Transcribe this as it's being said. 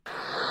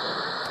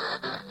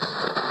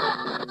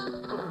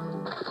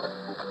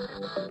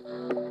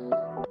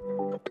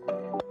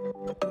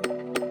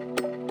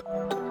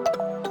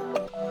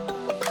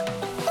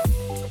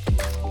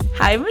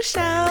Hi,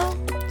 Michelle.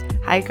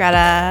 Hi,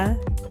 Greta.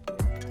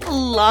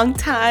 Long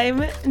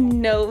time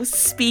no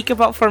speak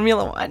about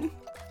Formula One.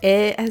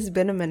 It has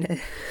been a minute.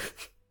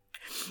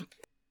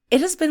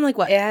 It has been like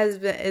what?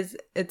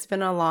 It's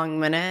been a long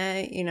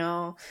minute, you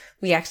know.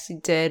 We actually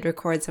did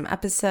record some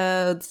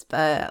episodes,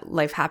 but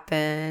life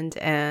happened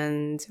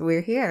and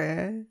we're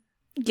here.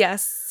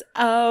 Yes.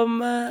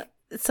 Some of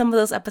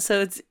those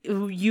episodes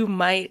you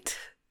might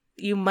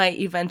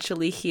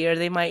eventually hear.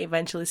 They might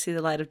eventually see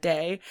the light of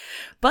day.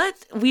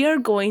 But we are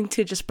going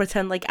to just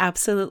pretend like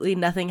absolutely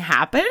nothing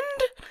happened,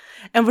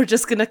 and we're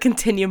just going to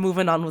continue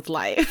moving on with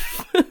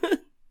life.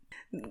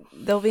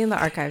 They'll be in the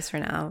archives for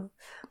now.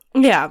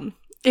 Yeah.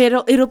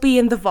 It'll be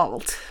in the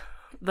vault.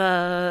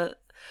 The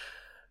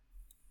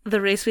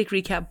Race Week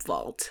Recap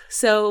vault.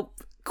 So,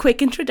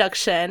 quick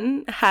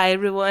introduction. Hi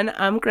everyone,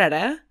 I'm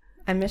Greta.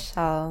 I'm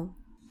Michelle.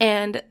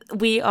 And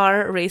we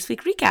are Race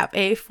Week Recap,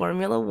 a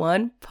Formula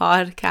One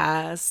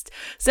podcast.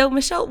 So,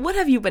 Michelle, what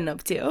have you been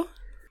up to?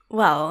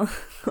 Well,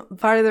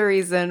 part of the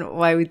reason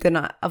why we did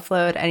not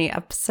upload any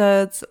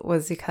episodes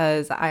was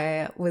because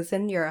I was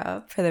in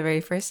Europe for the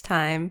very first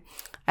time.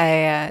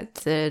 I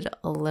did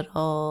a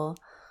little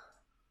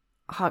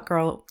hot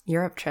girl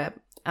Europe trip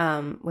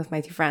with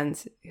my two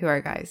friends who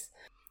are guys.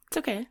 It's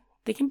okay.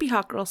 They can be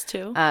hot girls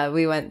too.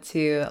 We went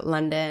to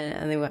London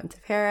and then we went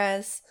to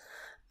Paris.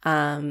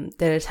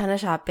 Did a ton of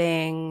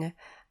shopping,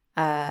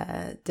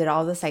 did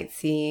all the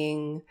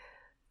sightseeing,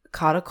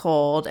 caught a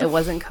cold. It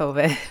wasn't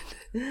COVID.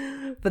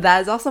 But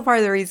that is also part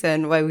of the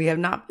reason why we have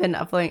not been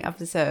uploading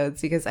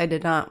episodes, because I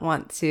did not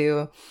want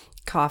to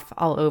cough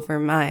all over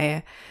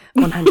my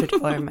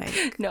 $100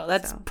 mic. No,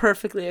 that's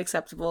perfectly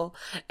acceptable.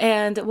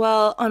 And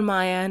well, on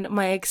my end,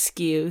 my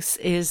excuse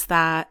is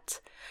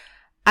that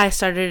I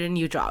started a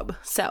new job.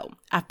 So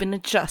I've been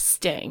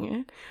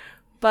adjusting.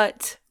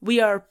 But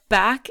we are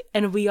back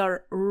and we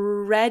are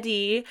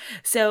ready.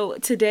 So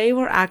today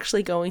we're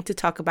actually going to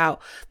talk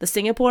about the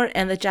Singapore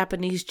and the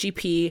Japanese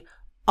GP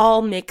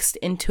all mixed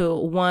into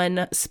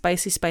one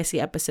spicy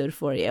episode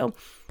for you.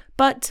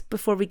 But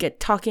before we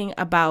get talking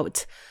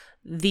about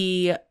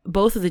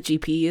both of the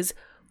GPs,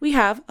 we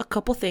have a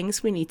couple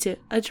things we need to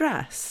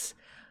address.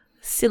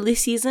 Silly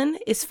season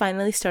is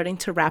finally starting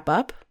to wrap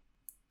up.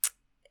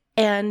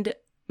 And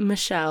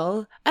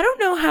Michelle, I don't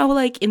know how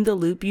in the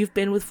loop you've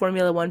been with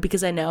Formula One,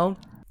 because I know.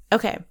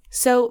 Okay,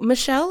 so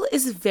Michelle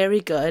is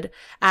very good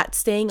at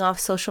staying off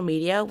social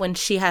media when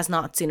she has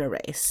not seen a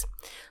race.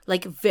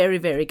 Very,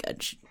 very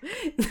good.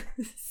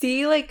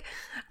 See,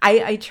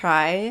 I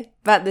try,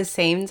 but at the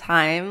same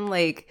time,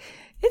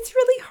 it's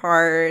really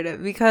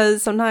hard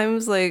because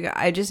sometimes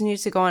I just need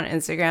to go on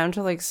Instagram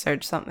to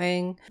search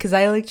something, because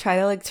I try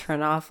to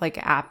turn off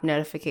app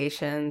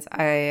notifications.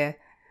 I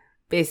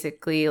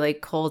basically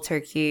cold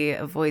turkey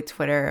avoid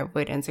Twitter,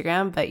 avoid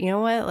Instagram. But you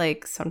know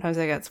what, sometimes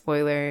I get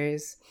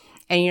spoilers,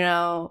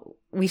 and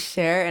we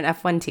share an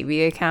F1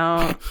 TV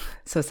account,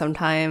 so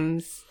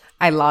sometimes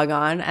I log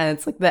on and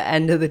it's the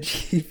end of the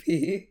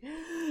GP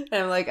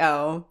and I'm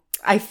oh,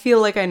 I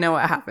feel like I know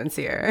what happens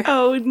here.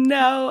 Oh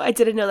no, I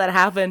didn't know that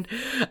happened.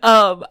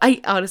 I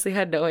honestly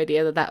had no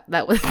idea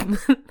that was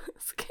the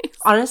case.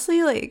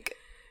 Honestly,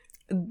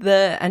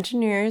 the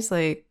engineers,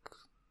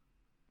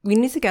 we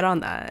need to get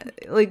on that.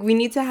 We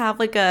need to have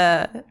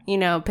a,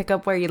 pick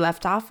up where you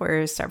left off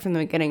or start from the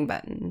beginning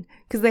button,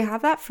 because they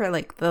have that for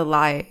the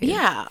live.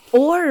 Yeah,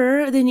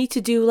 or they need to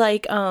do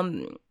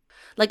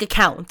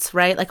accounts,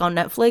 right? On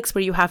Netflix,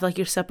 where you have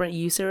your separate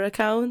user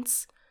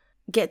accounts.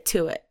 Get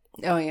to it.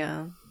 Oh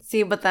yeah.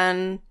 See, but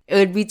then it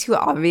would be too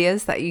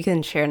obvious that you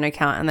can share an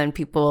account and then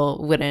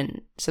people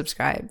wouldn't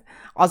subscribe.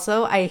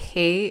 Also, I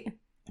hate,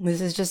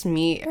 this is just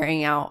me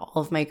airing out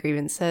all of my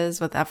grievances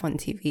with F1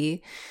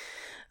 TV.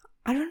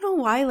 I don't know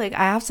why,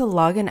 I have to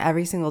log in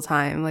every single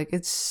time.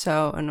 It's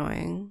so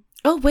annoying.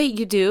 Oh, wait,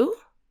 you do?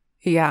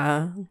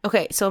 Yeah.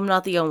 Okay, so I'm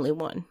not the only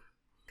one.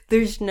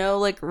 There's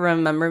no,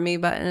 remember me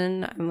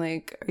button. I'm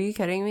are you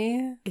kidding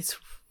me? It's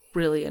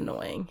really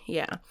annoying,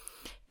 yeah.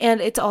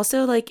 And it's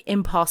also,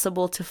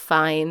 impossible to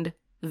find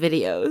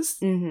videos.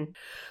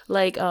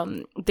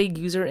 Mm-hmm. The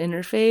user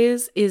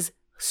interface is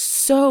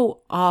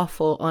so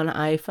awful on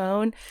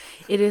iPhone.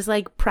 It is,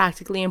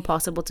 practically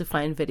impossible to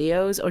find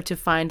videos or to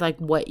find,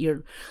 what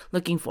you're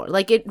looking for.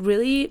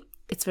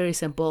 It's very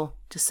simple.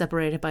 Just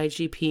separate it by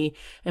GP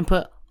and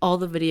put all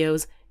the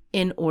videos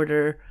in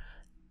order.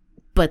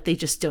 But they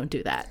just don't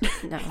do that.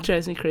 No. It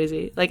drives me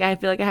crazy. I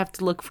feel like I have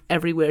to look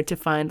everywhere to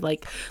find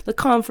the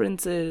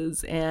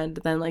conferences and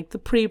then the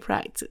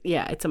pre-practice.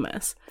 Yeah, it's a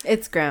mess.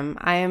 It's grim.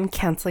 I am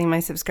canceling my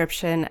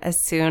subscription as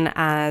soon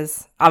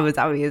as Abu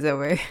Dhabi is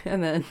over,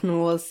 and then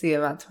we'll see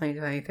about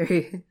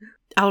 2023.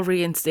 I'll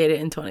reinstate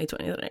it in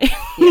 2023.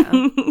 Yeah.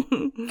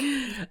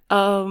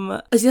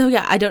 So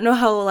yeah, I don't know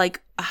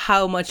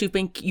how much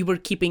you were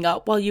keeping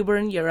up while you were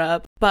in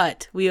Europe,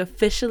 but we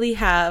officially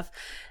have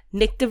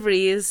Nick De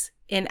Vries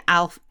in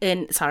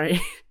AlphaTauri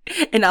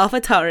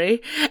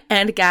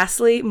and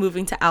Gasly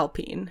moving to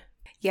Alpine.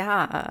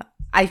 Yeah,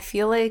 I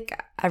feel like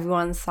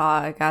everyone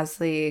saw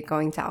Gasly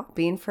going to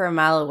Alpine for a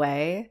mile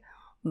away,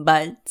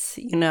 But,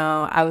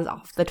 I was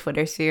off the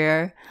Twitter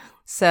sphere.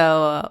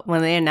 So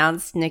when they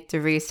announced Nick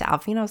DeVries to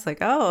Alpine, I was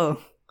like, oh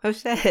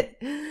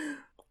shit.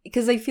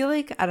 Because I feel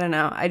like, I don't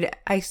know,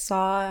 I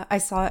saw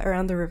it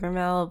around the River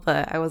Mill,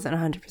 but I wasn't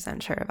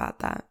 100% sure about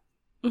that.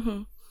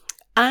 Mm-hmm.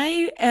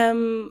 I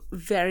am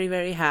very,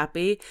 very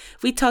happy.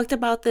 We talked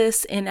about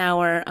this in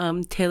our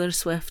Taylor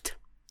Swift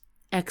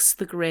X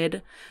the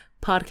Grid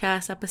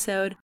podcast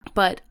episode,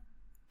 but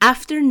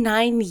after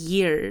 9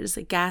 years,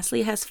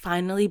 Gasly has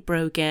finally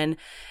broken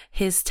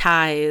his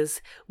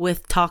ties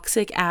with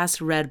toxic ass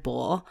Red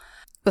Bull.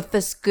 With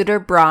the Scooter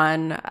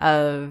Braun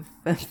of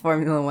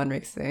Formula One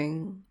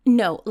racing.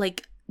 No,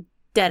 like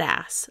dead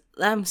ass.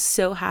 I'm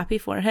so happy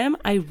for him.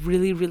 I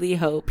really, really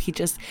hope he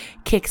just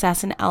kicks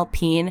ass in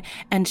Alpine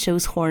and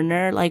shows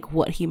Horner like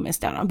what he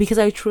missed out on. Because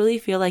I truly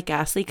feel like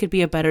Gasly could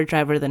be a better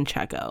driver than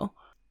Checo.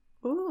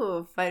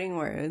 Ooh, fighting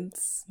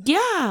words.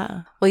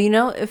 Yeah.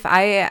 Well, if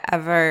I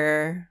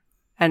ever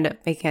end up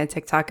making a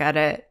TikTok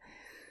edit,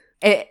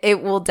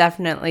 it will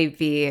definitely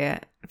be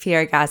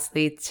Pierre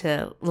Gasly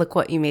to Look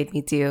What You Made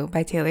Me Do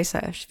by Taylor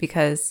Swift.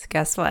 Because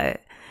guess what?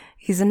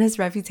 He's in his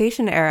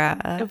Reputation era.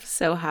 I'm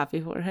so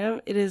happy for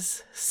him. It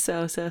is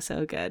so, so,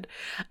 so good.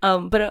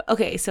 But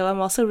okay, so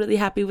I'm also really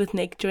happy with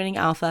Nick joining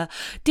Alpha.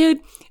 Dude,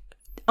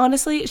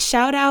 honestly,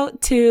 shout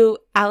out to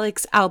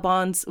Alex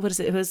Albon's, what is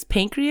it? It was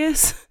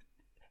pancreas?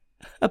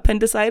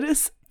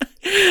 Appendicitis?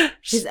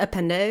 His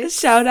appendix.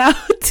 Shout out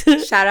to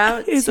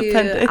his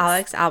appendix.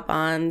 Alex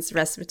Albon's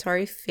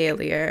respiratory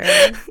failure.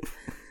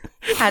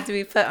 Had to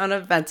be put on a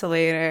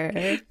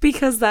ventilator.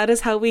 Because that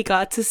is how we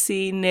got to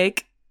see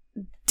Nick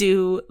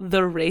do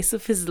the race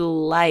of his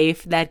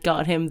life that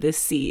got him this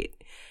seat.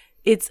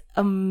 It's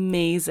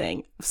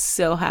amazing.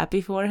 So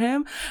happy for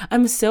him.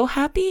 I'm so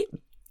happy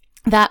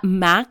that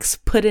Max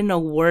put in a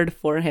word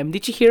for him.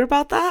 Did you hear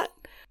about that?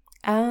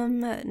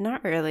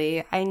 Not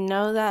really. I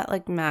know that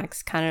like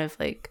Max kind of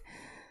like,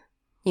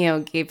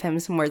 gave him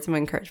some words of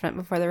encouragement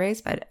before the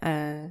race, but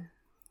I'm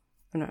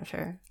not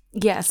sure.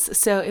 Yes,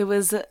 so it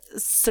was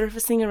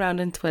surfacing around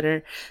in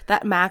Twitter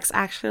that Max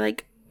actually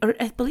or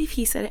I believe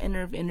he said in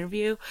an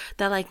interview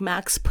that like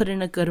Max put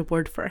in a good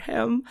word for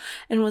him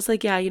and was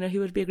like, yeah, he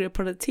would be a great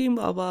part of the team,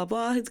 blah, blah,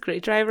 blah. He's a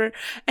great driver.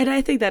 And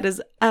I think that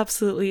is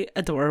absolutely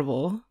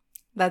adorable.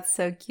 That's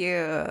so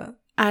cute.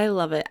 I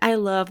love it. I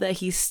love that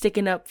he's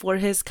sticking up for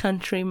his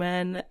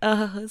countrymen.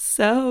 Oh,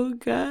 so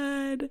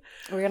good.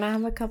 We're going to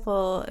have a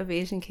couple of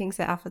Asian kings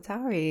at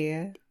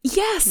AlphaTauri.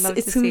 Yes. Love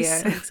to see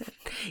it. So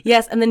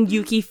yes. And then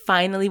Yuki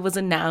finally was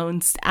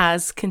announced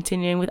as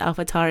continuing with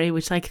AlphaTauri,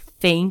 which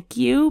thank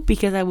you,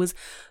 because I was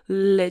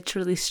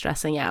literally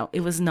stressing out.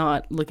 It was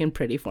not looking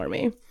pretty for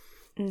me.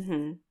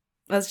 Mm-hmm.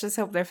 Let's just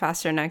hope they're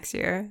faster next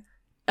year.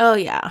 Oh,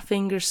 yeah.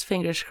 Fingers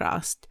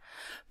crossed.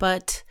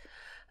 But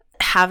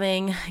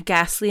having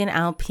Gasly and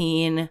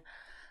Alpine,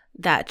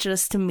 that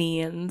just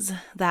means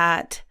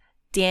that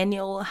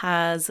Daniel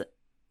has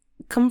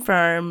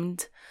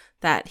confirmed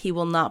that he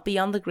will not be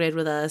on the grid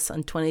with us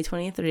on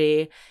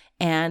 2023.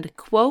 And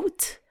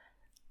quote,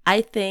 I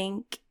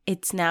think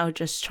it's now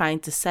just trying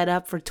to set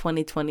up for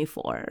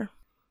 2024.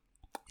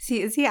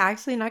 See, is he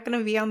actually not going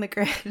to be on the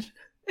grid?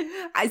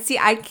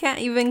 I can't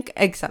even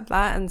accept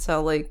that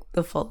until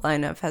the full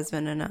lineup has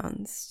been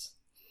announced.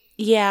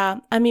 Yeah,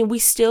 I mean, we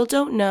still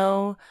don't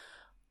know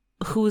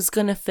who's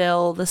going to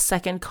fill the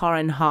second car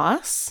in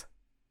Haas.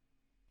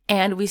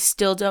 And we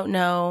still don't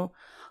know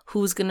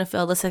who's going to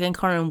fill the second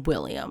car in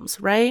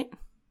Williams, right?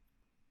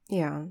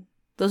 Yeah.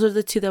 Those are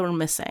the two that we're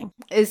missing.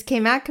 Is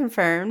K-Mac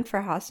confirmed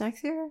for Haas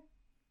next year?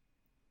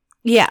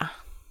 Yeah.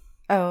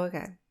 Oh,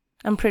 okay.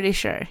 I'm pretty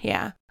sure,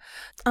 yeah.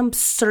 I'm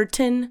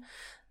certain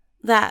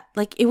that,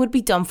 it would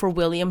be dumb for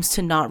Williams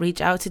to not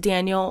reach out to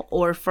Daniel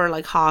or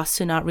for, Haas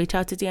to not reach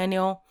out to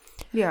Daniel.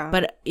 Yeah.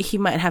 But he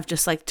might have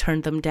just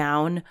turned them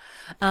down.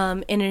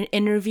 In an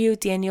interview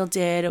Daniel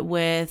did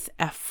with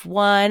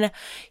F1,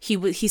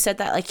 he said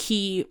that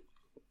he,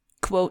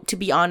 quote, to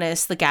be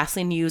honest, the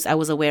Gasly news I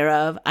was aware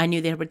of. I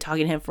knew they were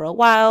talking to him for a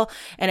while,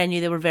 and I knew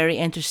they were very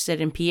interested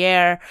in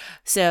Pierre.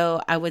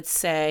 So I would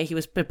say he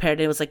was prepared.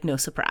 It was no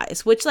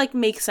surprise, which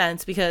makes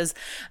sense because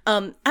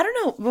I don't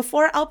know.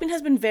 Before, Alpine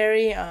has been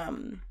very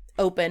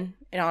open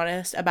and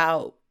honest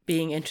about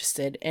being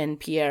interested in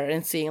Pierre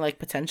and seeing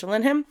potential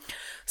in him.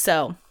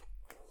 So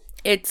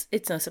it's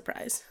no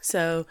surprise.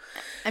 So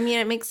I mean,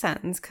 it makes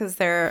sense because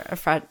they're a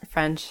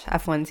French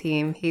F1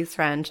 team. He's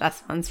French,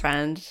 F1's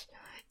French.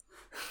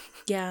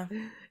 Yeah.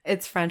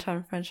 It's French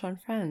on French on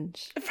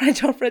French.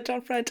 French on French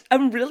on French.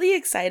 I'm really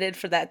excited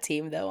for that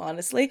team, though,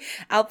 honestly.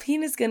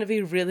 Alpine is going to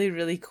be really,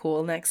 really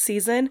cool next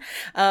season.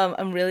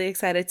 I'm really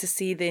excited to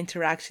see the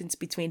interactions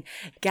between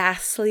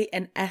Gasly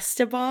and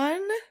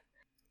Esteban.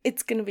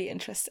 It's going to be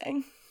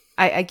interesting.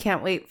 I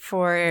can't wait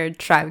for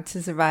Drive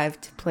to Survive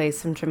to play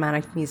some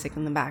dramatic music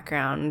in the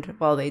background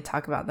while they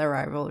talk about their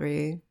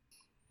rivalry.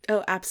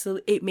 Oh,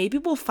 absolutely. Maybe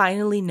we'll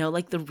finally know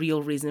the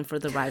real reason for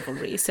the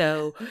rivalry.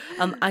 So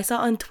I saw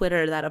on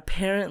Twitter that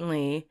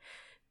apparently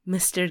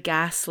Mr.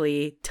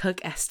 Gasly took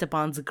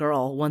Esteban's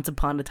girl once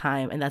upon a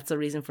time, and that's the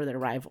reason for their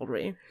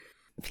rivalry.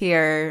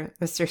 Pierre,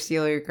 Mr.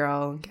 Steal Your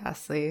Girl,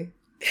 Gasly.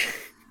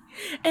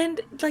 And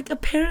like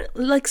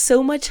apparently, like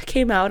so much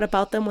came out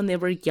about them when they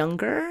were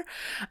younger.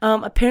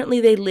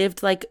 Apparently, they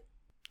lived like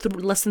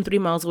less than 3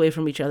 miles away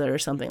from each other or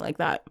something like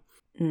that.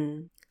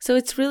 So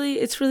it's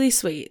really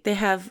sweet. They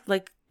have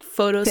like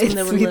photos when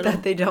they were sweet little.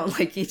 that they don't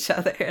like each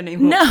other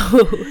anymore.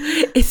 No,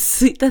 it's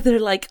sweet that they're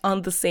like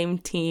on the same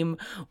team,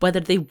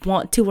 whether they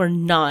want to or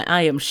not.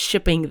 I am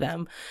shipping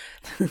them.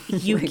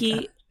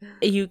 Yuki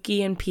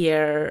and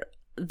Pierre,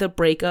 the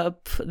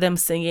breakup, them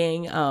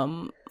singing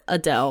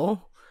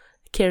Adele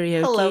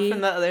karaoke. Hello from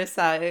the other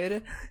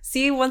side.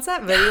 See, once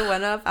that video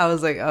went up, I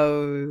was like,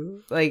 oh,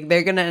 like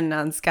they're gonna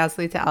announce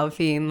Gasly to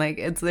Alpine, like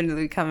it's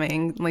literally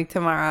coming like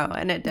tomorrow,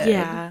 and it did.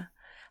 Yeah,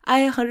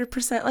 I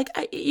 100% like.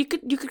 You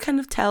could kind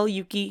of tell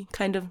Yuki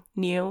kind of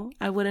knew.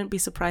 I wouldn't be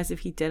surprised if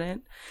he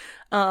didn't.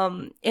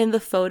 In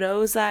the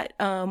photos that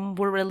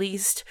were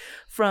released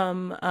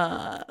from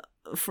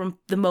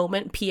the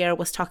moment Pierre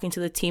was talking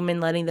to the team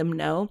and letting them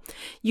know,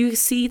 you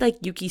see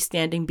like Yuki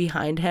standing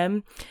behind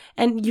him,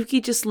 and Yuki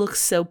just looks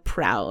so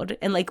proud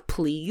and like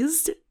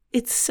pleased.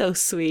 It's so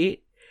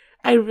sweet.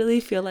 I really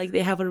feel like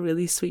they have a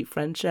really sweet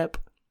friendship.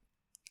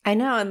 I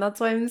know, and that's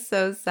why I'm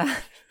so sad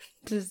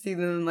to see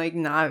them like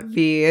not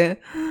be a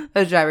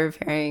driver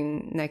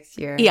pairing next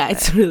year. Yeah,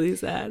 it's really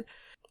sad.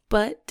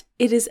 But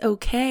it is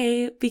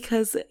okay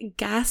because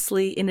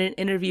Gasly, in an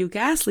interview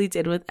Gasly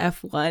did with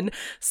F1,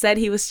 said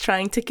he was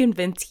trying to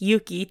convince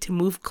Yuki to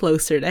move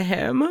closer to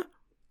him.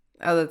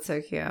 Oh, that's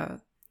so cute.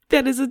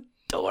 That is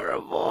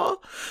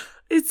adorable.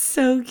 It's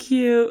so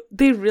cute.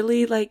 They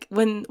really like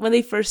when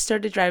they first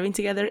started driving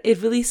together, it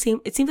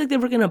seemed like they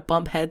were gonna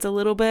bump heads a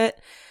little bit.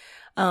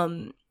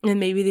 And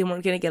maybe they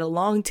weren't gonna get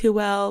along too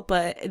well,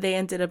 but they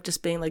ended up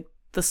just being like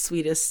the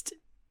sweetest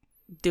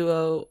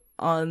duo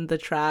on the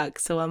track.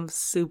 So I'm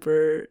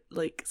super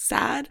like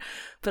sad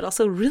but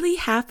also really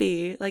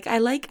happy. Like I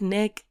like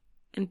Nick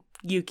and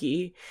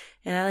Yuki,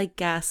 and I like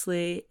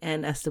Gasly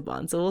and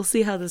Esteban, so we'll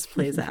see how this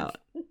plays out.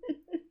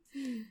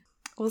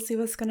 We'll see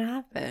what's gonna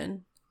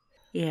happen.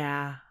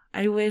 Yeah,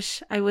 I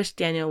wish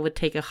Daniel would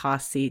take a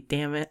Haas seat,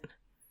 damn it.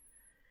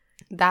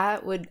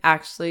 That would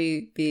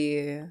actually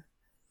be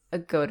a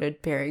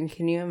goated pairing.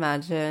 Can you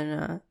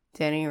imagine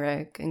Danny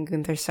Rick and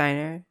Gunther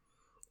Steiner?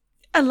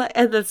 And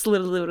that's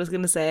literally what I was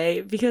gonna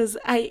say, because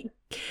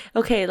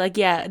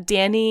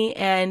Danny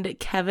and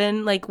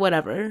Kevin, like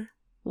whatever,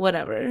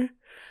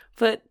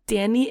 but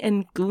Danny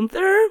and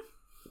Gunther,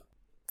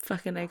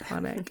 fucking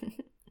iconic.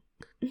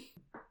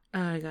 Oh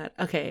my god.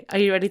 Okay, are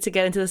you ready to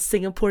get into the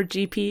Singapore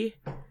GP?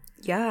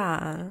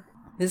 Yeah,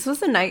 this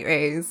was a night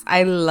race.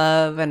 I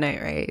love a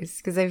night race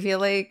because I feel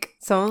like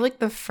some of like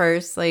the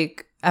first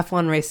like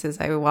F1 races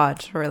I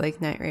watched were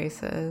like night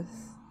races.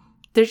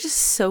 They're just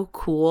so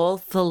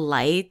cool. The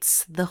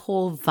lights, the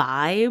whole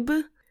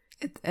vibe.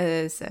 It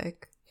is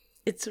sick.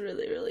 It's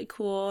really, really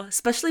cool.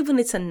 Especially when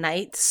it's a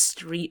night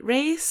street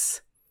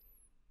race.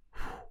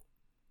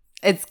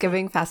 It's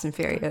giving Fast and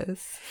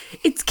Furious.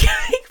 It's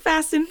giving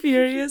Fast and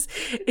Furious.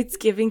 It's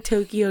giving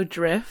Tokyo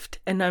Drift.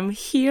 And I'm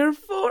here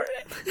for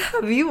it.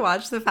 Have you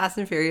watched the Fast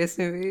and Furious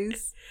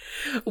movies?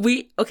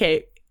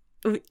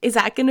 Is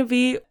that going to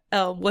be,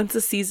 once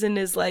the season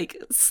is like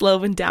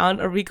slowing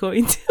down, are we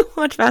going to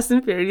watch Fast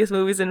and Furious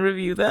movies and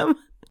review them?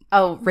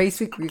 Oh, Race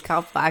Week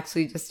Recap will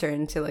actually just turn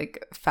into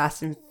like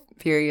Fast and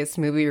Furious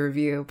movie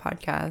review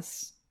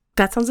podcast.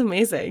 That sounds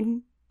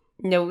amazing.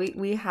 No,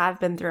 we have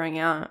been throwing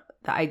out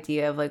the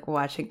idea of like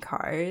watching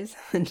Cars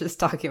and just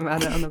talking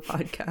about it on the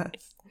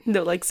podcast.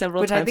 No, like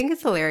several times. Which I think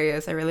is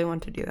hilarious. I really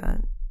want to do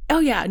that. Oh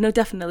yeah, no,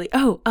 definitely.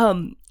 Oh,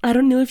 I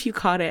don't know if you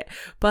caught it,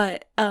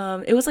 but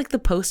it was like the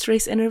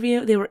post-race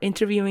interview. They were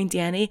interviewing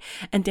Danny,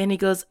 and Danny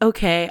goes,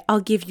 "Okay,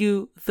 I'll give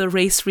you the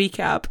race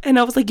recap." And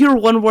I was like, "You're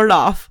one word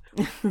off."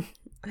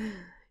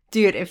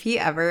 Dude, if he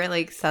ever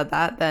like said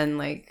that, then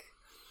like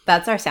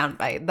that's our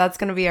soundbite. That's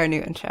gonna be our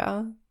new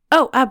intro.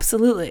 Oh,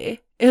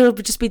 absolutely. It'll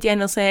just be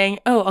Daniel saying,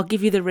 "Oh, I'll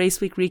give you the race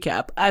week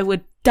recap." I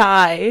would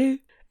die.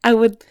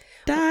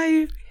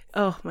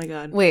 Oh my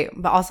god. Wait,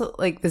 but also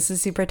like this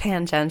is super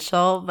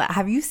tangential, but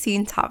have you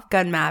seen Top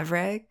Gun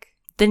Maverick?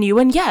 The new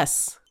one?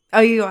 Yes.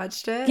 Oh, you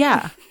watched it?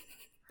 Yeah.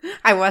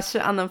 I watched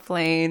it on the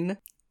plane.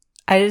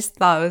 I just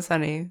thought it was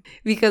funny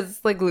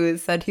because like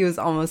Lewis said he was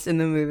almost in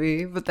the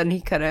movie, but then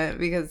he couldn't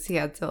because he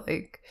had to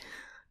like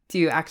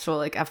do actual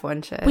like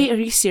F1 shit. Wait, are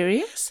you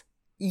serious?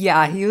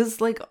 Yeah, he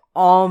was like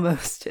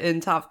almost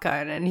in Top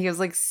Gun, and he was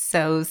like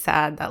so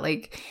sad that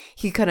like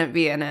he couldn't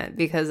be in it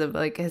because of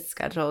like his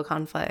schedule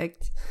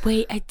conflict.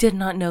 Wait, I did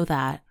not know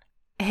that.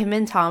 Him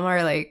and Tom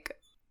are like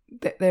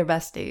their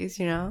besties,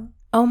 you know?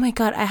 Oh my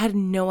god, I had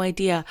no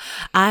idea.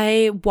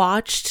 I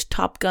watched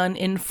Top Gun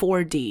in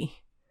 4D.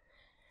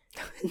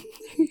 Are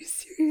you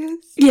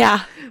serious?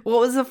 Yeah.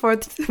 What was the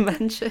fourth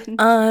dimension?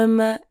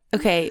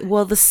 Okay,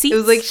 well the seats. It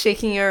was like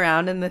shaking you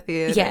around in the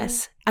theater.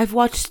 Yes. I've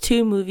watched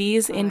 2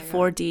 movies in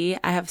 4D.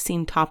 I have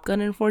seen Top Gun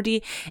in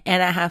 4D,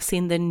 and I have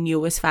seen the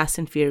newest Fast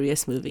and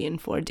Furious movie in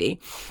 4D.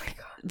 Oh my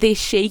god. They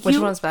shake Which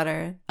you. Which one's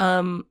better?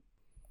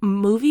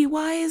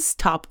 Movie-wise,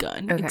 Top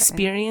Gun. Okay.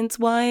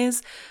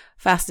 Experience-wise,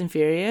 Fast and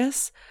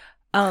Furious.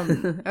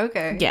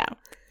 Okay. Yeah.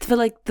 But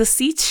like the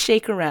seats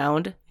shake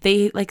around,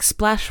 they like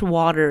splash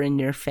water in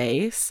your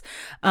face.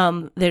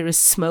 There is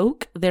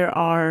smoke, there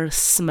are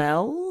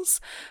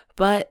smells,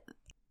 but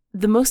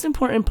the most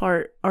important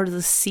part are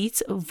the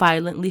seats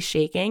violently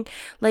shaking.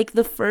 Like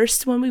the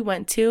first one we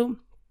went to,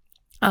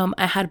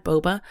 I had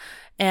boba,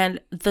 and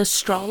the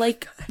straw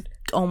like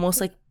almost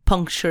like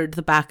punctured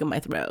the back of my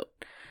throat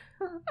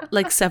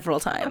like several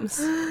times.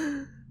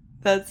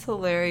 That's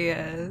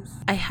hilarious.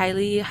 I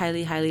highly,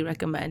 highly, highly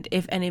recommend,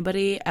 if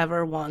anybody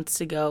ever wants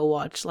to go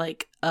watch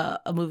like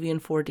a movie in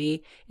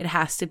 4D, it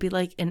has to be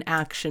like an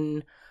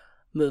action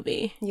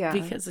movie. Yeah.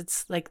 Because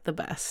it's like the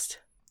best.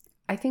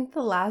 I think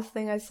the last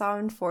thing I saw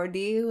in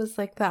 4D was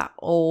like that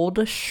old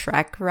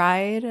Shrek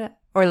ride,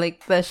 or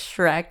like the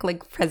Shrek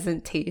like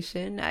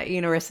presentation at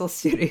Universal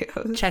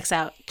Studios. Checks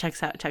out.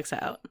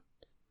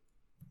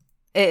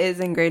 It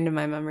is ingrained in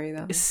my memory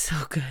though. It's so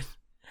good.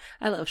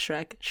 I love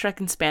Shrek. Shrek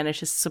in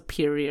Spanish is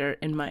superior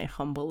in my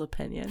humble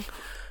opinion.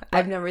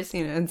 I've never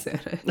seen it in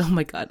Spanish. Oh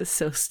my god, it's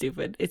so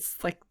stupid.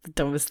 It's like the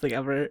dumbest thing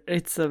ever.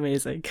 It's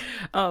amazing.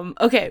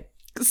 Okay,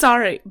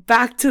 sorry.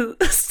 Back to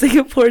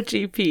Singapore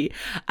GP.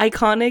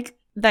 Iconic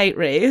night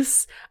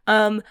race.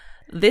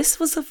 This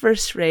was the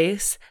first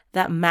race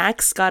that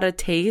Max got a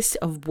taste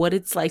of what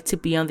it's like to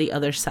be on the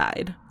other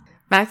side.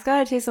 Max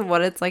got a taste of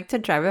what it's like to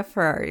drive a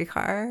Ferrari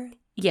car.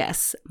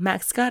 Yes,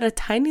 Max got a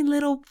tiny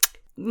little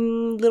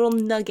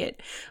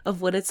nugget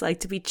of what it's like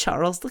to be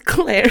Charles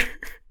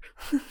Leclerc.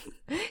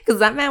 Because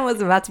that man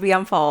was about to be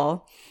on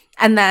pole.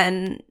 And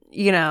then,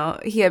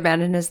 he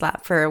abandoned his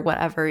lap for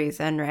whatever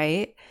reason,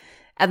 right?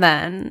 And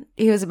then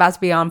he was about to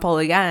be on pole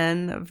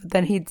again, but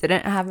then he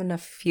didn't have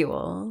enough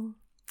fuel.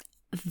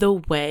 The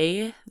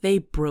way they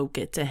broke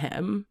it to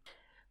him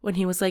when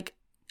he was like,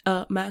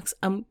 Max,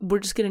 we're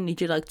just gonna need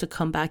you to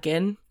come back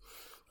in.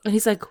 And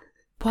he's like,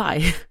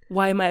 why?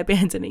 Why am I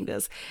abandoning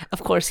this?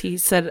 Of course, he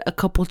said a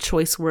couple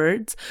choice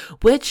words,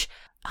 which,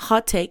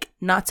 hot take,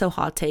 not so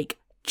hot take,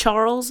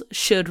 Charles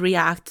should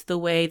react the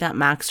way that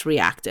Max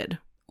reacted.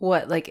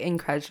 What, like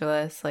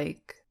incredulous,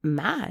 like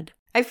mad?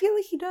 I feel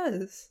like he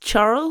does.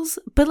 Charles,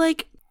 but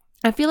like,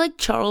 I feel like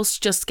Charles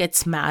just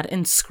gets mad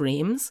and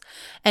screams,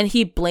 and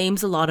he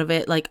blames a lot of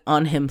it like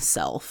on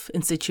himself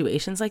in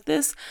situations like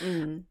this.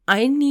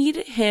 I need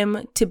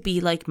him to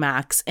be like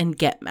Max and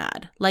get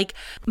mad. Like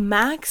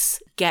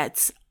Max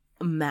gets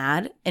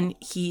mad and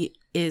he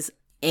is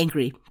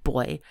angry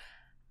boy.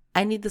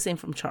 I need the same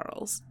from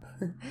Charles.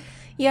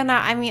 Yeah, no,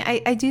 I mean,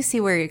 I do see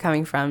where you're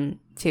coming from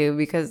too,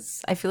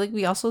 because I feel like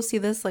we also see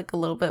this like a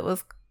little bit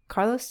with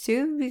Carlos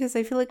too, because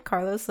I feel like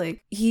Carlos,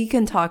 like, he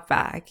can talk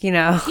back,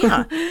 Yeah.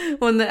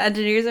 When the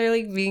engineers are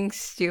like being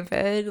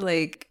stupid,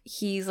 like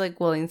he's like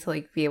willing to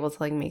like be able to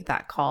like make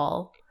that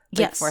call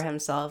Yes. for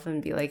himself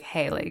and be like,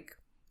 hey, like,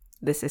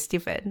 this is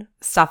stupid,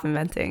 stop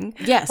inventing.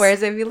 Yes.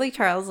 Whereas I feel like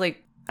Charles,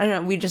 like, I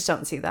don't know, we just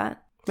don't see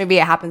that. Maybe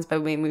it happens,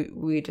 but maybe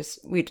we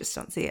just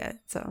don't see it.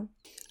 So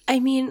I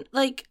mean,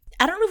 like,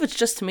 I don't know if it's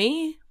just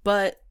me,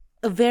 but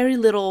very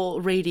little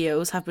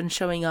radios have been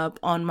showing up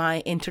on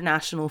my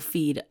international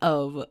feed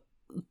of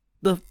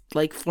the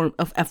like form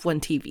of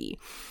F1 TV.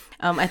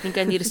 I think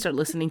I need to start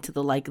listening to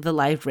the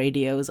live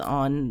radios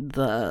on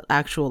the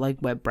actual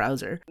like web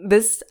browser.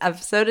 this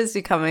episode is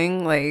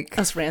becoming like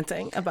Us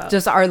ranting about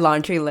just our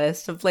laundry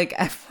list of like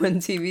F1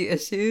 TV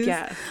issues.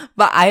 Yeah.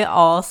 But I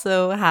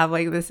also have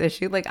like this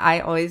issue. Like I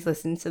always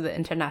listen to the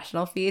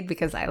international feed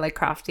because I like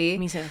Crofty.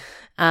 Me too.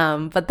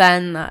 But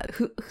then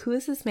who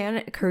is this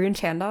man? Karun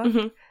Chandok?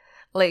 Mm-hmm.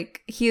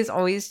 Like he is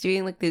always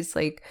doing like this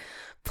like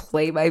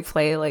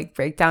play-by-play like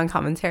breakdown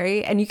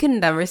commentary, and you can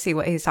never see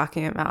what he's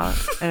talking about.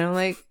 And I'm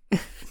like,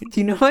 do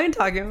you know what I'm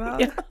talking about?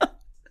 Yeah.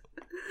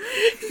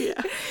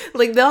 Yeah.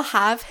 Like they'll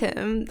have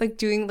him like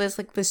doing this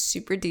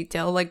super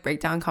detailed like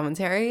breakdown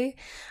commentary,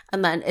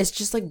 and then it's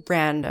just like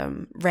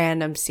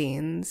random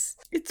scenes,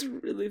 It's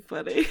really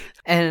funny.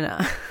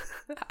 and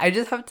I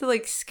just have to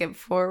like skip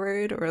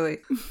forward or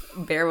like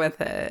bear with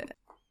it.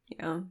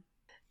 Yeah.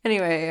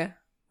 Anyway,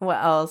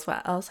 what else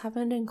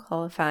happened in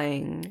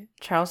qualifying?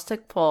 Charles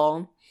took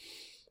pole,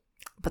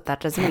 but that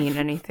doesn't mean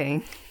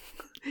anything.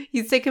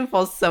 He's taken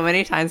pole so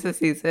many times this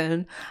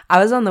season.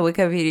 I was on the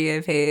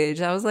Wikipedia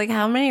page. I was like,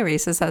 how many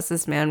races has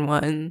this man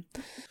won?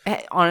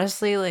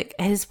 Honestly, like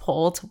his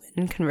pole to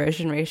win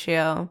conversion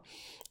ratio,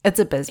 it's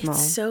abysmal.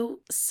 It's so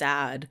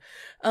sad.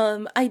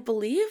 I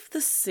believe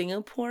the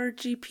Singapore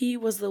GP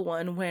was the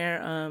one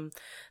where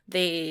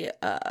they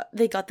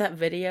got that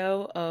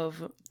video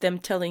of them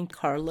telling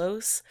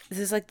Carlos, this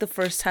is like the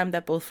first time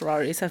that both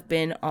Ferraris have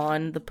been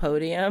on the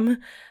podium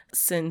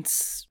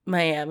since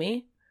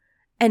Miami.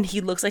 And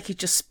he looks like he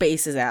just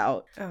spaces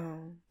out.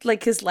 Oh.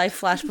 Like his life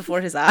flashed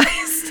before his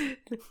eyes.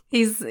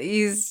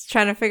 He's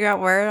trying to figure out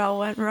where it all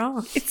went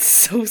wrong. It's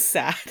so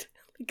sad.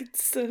 Like,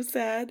 it's so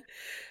sad.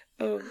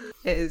 Oh.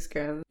 It is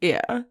grim.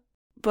 Yeah.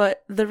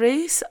 But the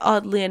race,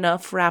 oddly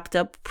enough, wrapped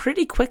up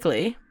pretty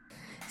quickly.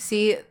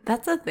 See,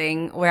 that's a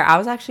thing where I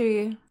was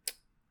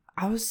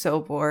so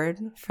bored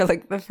for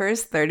like the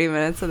first 30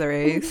 minutes of the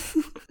race.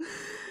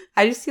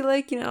 I just feel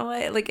like,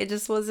 like it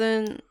just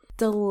wasn't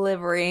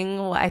delivering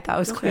what I thought it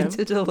was going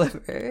to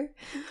deliver.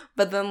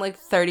 But then like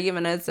 30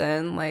 minutes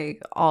in,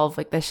 like all of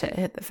like the shit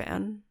hit the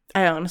fan.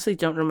 I honestly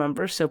don't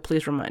remember, so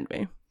please remind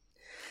me.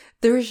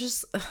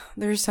 There's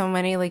so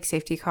many like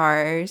safety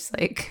cars,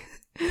 like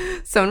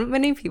so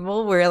many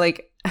people were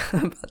like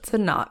about to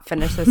not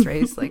finish this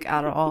race like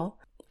at all.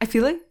 I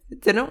feel like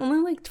didn't only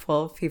like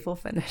 12 people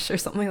finish or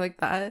something like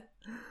that?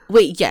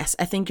 Wait, yes,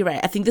 I think you're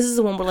right. I think this is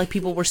the one where like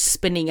people were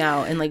spinning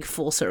out in like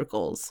full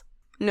circles.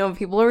 No,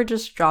 people were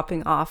just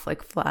dropping off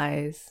like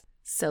flies.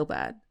 So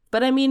bad.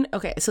 But I mean,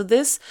 okay, so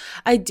this,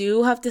 I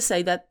do have to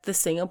say that the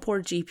Singapore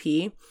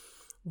GP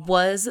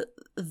was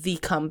the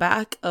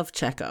comeback of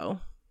Checo.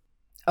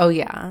 Oh,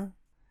 yeah.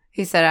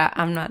 He said,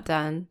 I'm not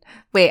done.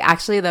 Wait,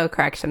 actually, though,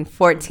 correction,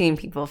 14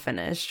 people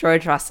finished.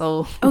 George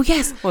Russell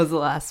was the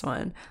last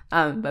one.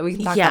 But we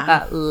can talk about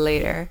that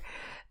later.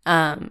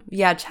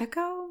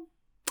 Checo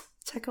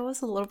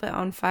was a little bit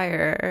on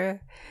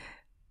fire.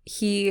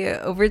 He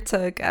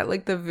overtook at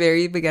like the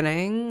very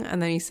beginning,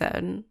 and then he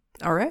said,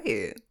 all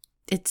right,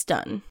 it's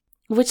done.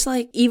 Which,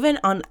 like, even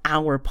on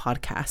our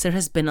podcast, there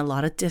has been a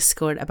lot of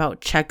discord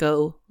about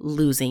Checo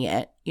losing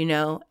it,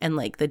 and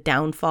like the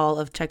downfall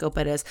of Checo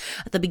Perez.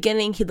 At the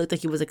beginning, he looked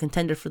like he was a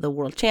contender for the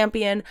world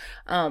champion,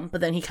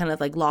 but then he kind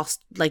of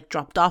like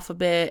dropped off a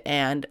bit.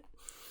 And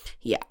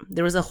yeah,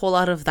 there was a whole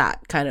lot of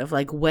that kind of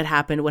like, what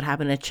happened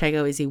to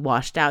Checo? Is he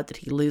washed out? Did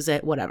he lose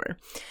it? Whatever.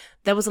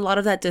 There was a lot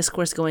of that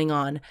discourse going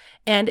on.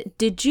 And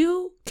did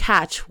you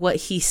catch what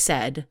he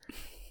said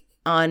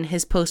on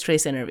his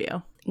post-race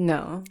interview?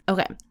 No.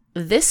 Okay.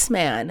 This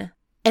man,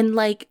 and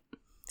like,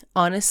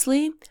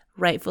 honestly,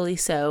 rightfully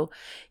so,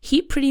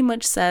 he pretty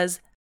much says,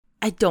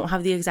 I don't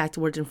have the exact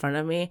words in front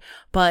of me,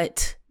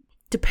 but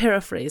to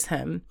paraphrase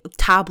him,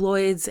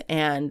 tabloids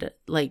and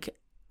like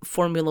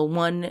Formula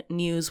One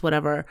news,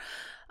 whatever,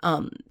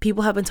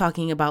 people have been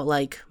talking about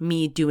like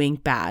me doing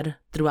bad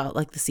throughout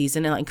like the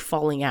season and like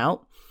falling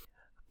out.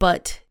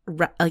 But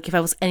like if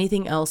I was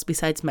anything else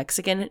besides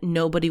Mexican,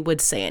 nobody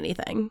would say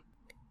anything.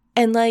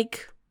 And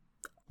like,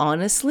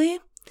 honestly,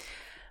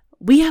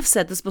 we have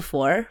said this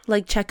before,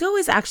 like Checo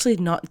is actually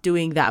not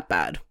doing that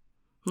bad.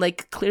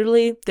 Like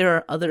clearly there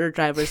are other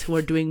drivers who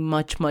are doing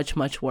much, much,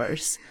 much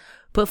worse.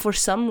 But for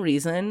some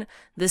reason,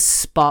 this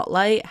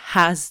spotlight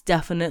has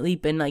definitely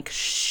been like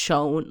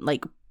shown,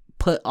 like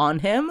put on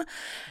him.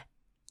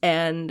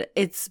 And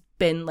it's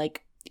been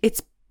like,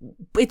 it's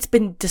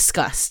been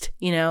discussed,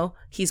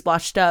 he's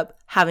washed up.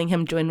 Having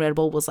him join Red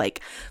Bull was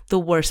like the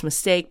worst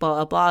mistake, blah,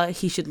 blah, blah.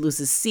 He should lose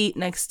his seat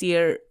next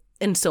year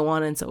and so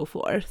on and so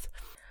forth.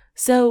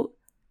 So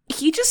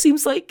he just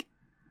seems like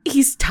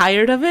he's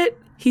tired of it.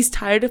 He's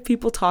tired of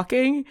people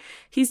talking.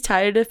 He's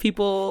tired of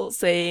people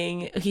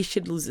saying he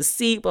should lose his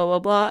seat, blah, blah,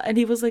 blah. And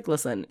he was like,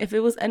 listen, if it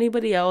was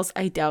anybody else,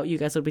 I doubt you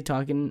guys would be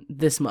talking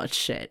this much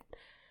shit.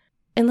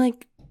 And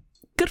like,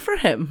 good for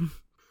him.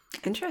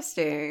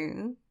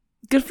 Interesting.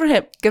 Good for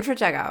him. Good for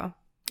Checo.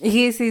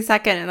 He's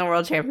second in the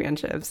world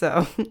championship,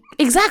 so.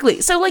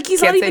 Exactly. So, like,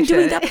 he's not even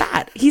doing that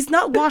bad. He's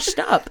not washed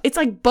up. It's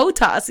like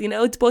Bottas,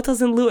 It's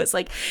Bottas and Lewis.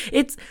 Like,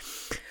 it's...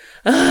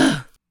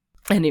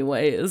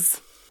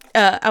 Anyways.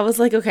 I was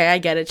like, okay, I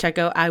get it,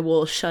 Checo. I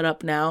will shut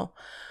up now.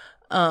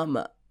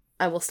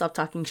 I will stop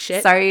talking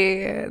shit.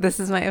 Sorry, this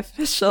is my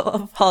official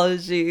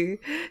apology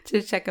to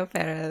Checo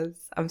Perez.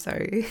 I'm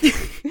sorry.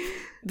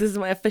 This is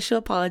my official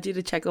apology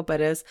to Checo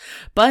Perez.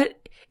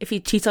 But if he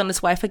cheats on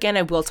his wife again,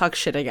 I will talk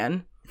shit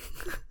again.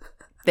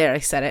 There, I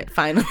said it,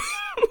 finally.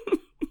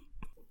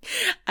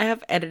 I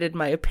have edited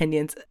my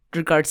opinions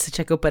regards to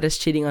Checo Perez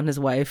cheating on his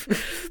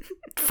wife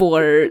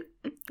for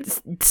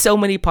so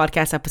many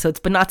podcast episodes,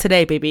 but not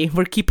today, baby.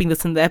 We're keeping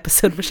this in the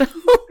episode, Michelle.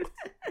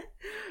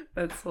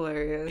 That's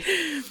hilarious.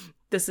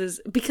 This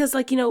is because,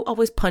 like,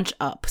 always punch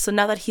up. So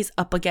now that he's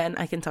up again,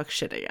 I can talk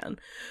shit again.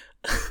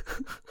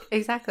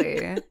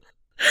 Exactly.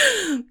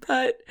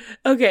 But,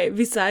 okay,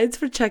 besides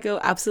for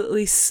Checo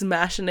absolutely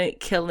smashing it,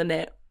 killing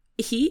it,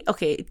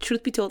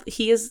 truth be told,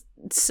 he is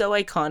so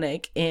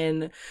iconic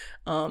in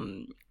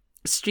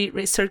street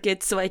race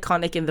circuits, so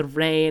iconic in the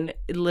rain.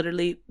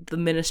 Literally, the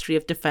Ministry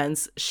of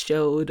Defense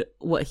showed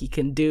what he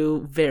can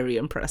do. Very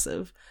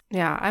impressive.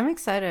 Yeah, I'm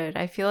excited.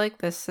 I feel like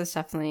this is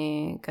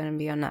definitely going to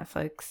be on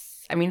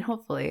Netflix. I mean,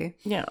 hopefully.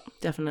 Yeah,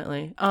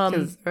 definitely.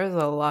 Because there's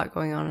a lot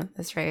going on in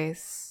this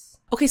race.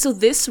 Okay, so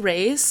this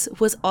race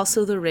was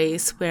also the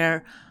race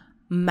where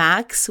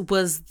Max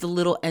was the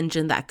little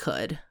engine that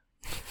could.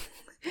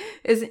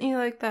 Isn't he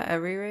like that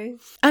every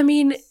race? I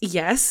mean,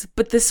 yes,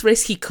 but this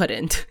race he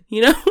couldn't,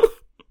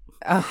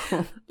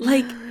 Oh.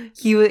 Like,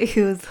 he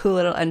was the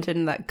little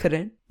engine that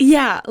couldn't?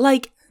 Yeah,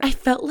 like, I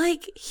felt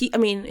like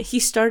he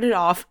started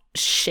off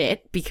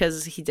shit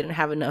because he didn't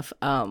have enough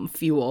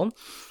fuel.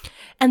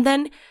 And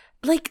then,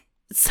 like,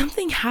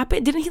 something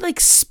happened. Didn't he, like,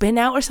 spin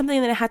out or something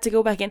and then it had to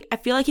go back in? I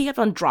feel like he kept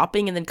on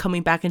dropping and then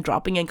coming back and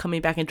dropping and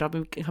coming back and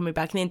dropping and coming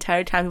back. And the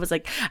entire time he was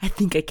like, I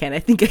think I can.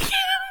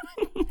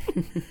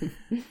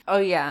 Oh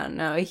yeah,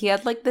 no, he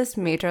had like this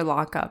major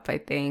lockup, I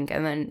think,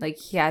 and then like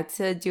he had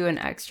to do an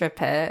extra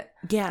pit.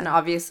 Yeah. And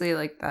obviously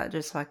like that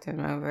just fucked him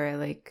over.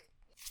 Like,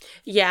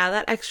 Yeah,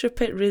 that extra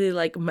pit really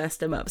like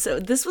messed him up. So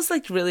this was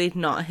like really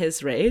not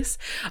his race.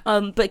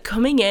 But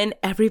coming in,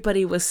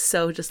 everybody was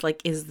so just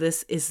like, is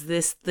this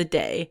the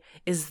day?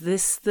 Is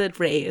this the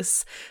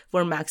race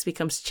where Max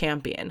becomes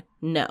champion?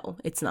 No,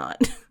 it's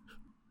not.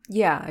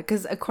 yeah,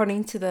 because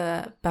according to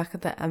the back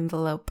of the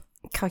envelope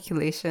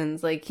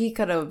calculations, like he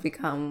could have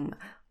become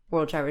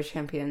world driver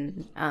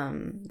champion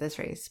this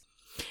race.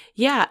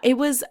 Yeah, it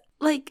was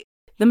like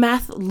the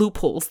math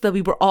loopholes that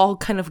we were all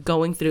kind of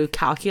going through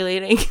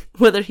calculating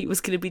whether he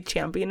was going to be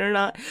champion or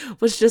not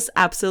was just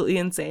absolutely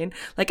insane.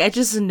 Like, I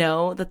just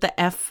know that the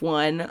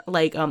F1,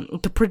 like,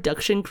 the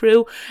production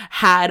crew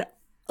had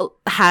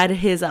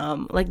his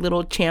like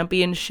little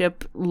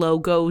championship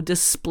logo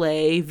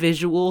display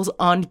visuals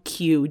on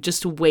cue,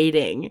 just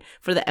waiting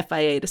for the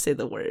FIA to say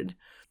the word.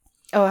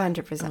 Oh,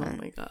 100%.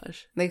 Oh my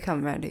gosh. They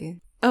come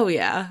ready. Oh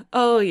yeah,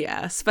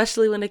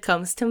 especially when it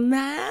comes to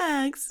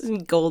Max,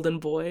 golden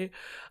boy.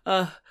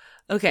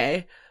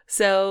 Okay,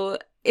 so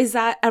is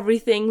that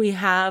everything we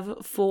have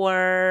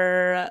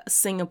for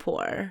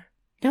Singapore?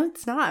 No,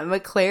 it's not.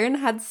 McLaren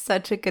had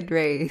such a good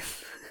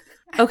race.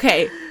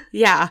 Okay,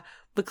 yeah,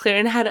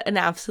 McLaren had an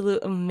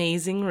absolute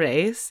amazing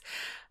race.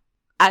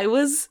 I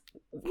was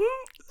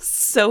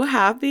so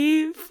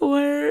happy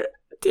for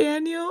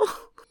Daniel.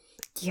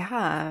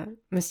 Yeah,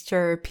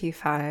 Mr.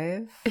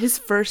 P5. His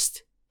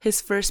first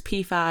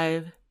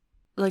P5,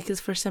 like his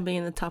first time being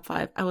in the top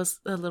 5. I was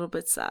a little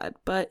bit sad,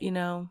 but you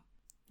know,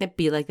 it'd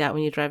be like that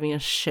when you're driving a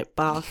shit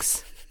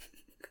box.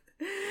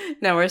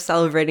 Now we're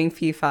celebrating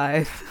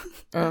P5.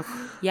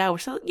 Yeah,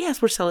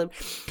 we're celebrating.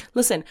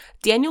 Listen,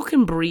 Daniel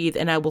can breathe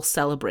and I will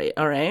celebrate,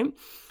 all right?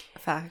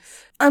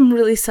 Facts. I'm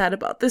really sad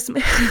about this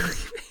man.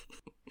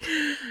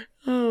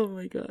 Oh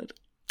my god.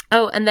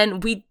 Oh, and then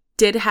we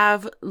did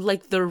have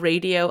like the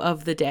radio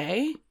of the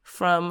day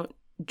from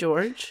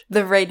George.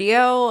 The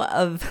radio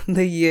of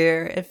the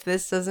year, if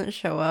this doesn't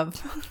show up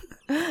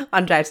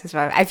on Drive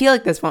 65, I feel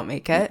like this won't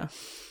make it.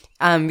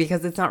 Yeah.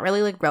 Because it's not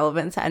really like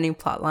relevant to any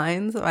plot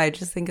lines. I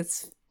just think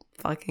it's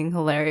fucking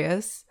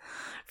hilarious.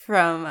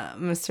 From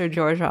Mr.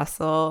 George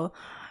Russell,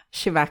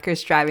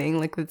 Schumacher's driving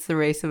like it's the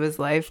race of his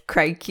life.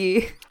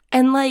 Crikey.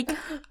 And like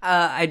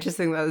I just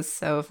think that was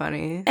so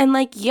funny. And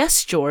like,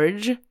 yes,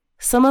 George,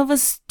 some of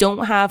us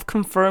don't have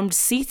confirmed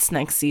seats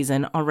next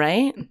season, all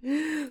right?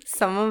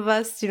 Some of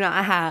us do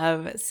not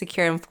have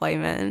secure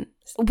employment.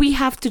 We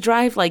have to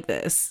drive like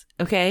this,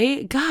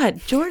 okay? God,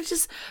 George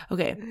is...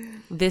 Okay,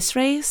 this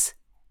race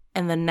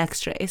and the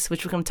next race,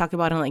 which we're going to talk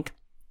about in like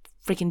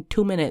freaking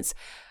 2 minutes,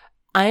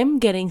 I'm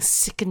getting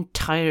sick and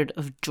tired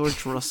of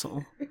George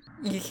Russell.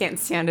 You can't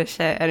stand a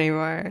shit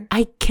anymore.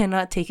 I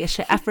cannot take a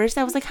shit. At first,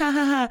 I was like, ha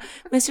ha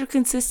ha, Mr.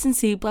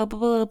 Consistency, blah, blah,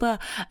 blah, blah.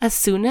 As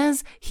soon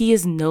as he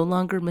is no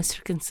longer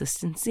Mr.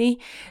 Consistency,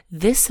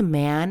 this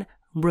man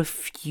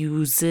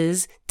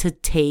refuses to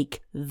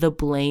take the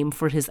blame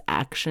for his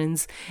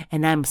actions,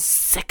 and I'm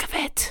sick of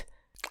it.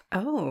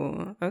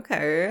 Oh,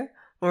 okay.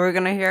 Well, we're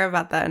going to hear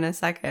about that in a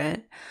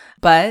second.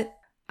 But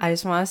I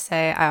just want to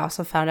say I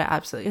also found it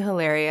absolutely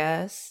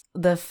hilarious.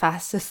 The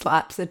fastest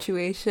lap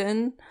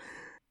situation.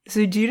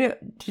 So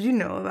did you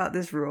know about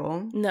this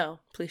rule? No,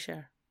 please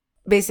share.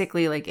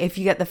 Basically, like if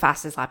you get the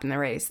fastest lap in the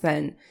race,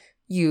 then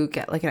you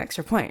get like an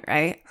extra point,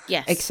 right?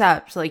 Yes.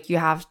 Except like you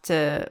have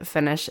to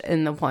finish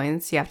in the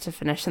points. You have to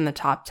finish in the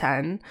top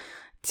 10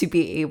 to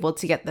be able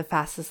to get the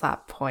fastest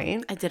lap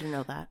point. I didn't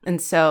know that.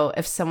 And so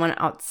if someone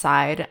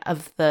outside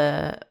of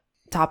the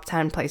top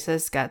 10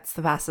 places gets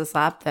the fastest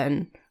lap,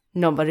 then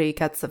nobody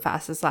gets the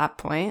fastest lap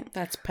point.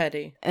 That's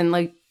petty. And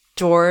like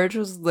George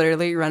was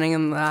literally running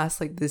in last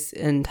like this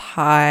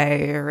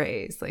entire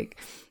race. Like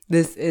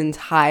this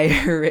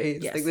entire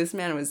race. Yes. Like this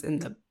man was in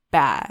the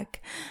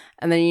back.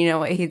 And then you know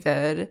what he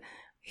did?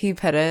 He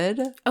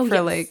pitted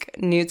for like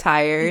new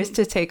tires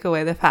to take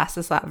away the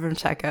fastest lap from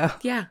Checo.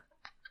 Yeah.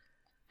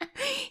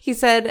 He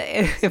said,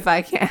 if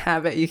I can't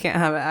have it, you can't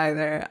have it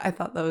either. I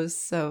thought that was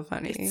so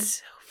funny. It's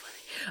so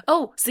funny.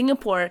 Oh,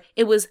 Singapore,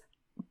 it was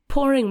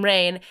pouring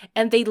rain,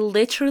 and they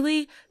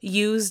literally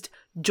used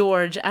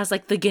George as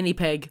like the guinea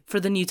pig for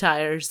the new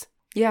tires.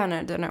 Yeah, no,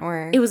 it didn't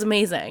work. It was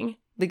amazing.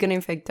 The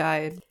guinea pig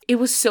died. It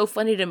was so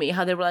funny to me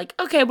how they were like,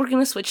 okay, we're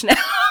going to switch now.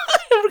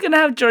 We're going to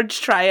have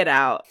George try it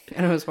out.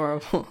 And it was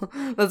horrible.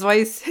 That's why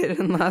he stayed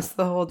in last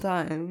the whole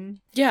time.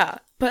 Yeah.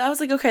 But I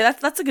was like, okay,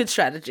 that's a good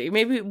strategy.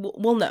 Maybe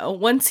we'll know.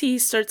 Once he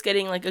starts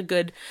getting like a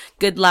good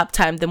lap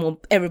time, then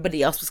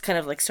everybody else was kind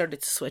of like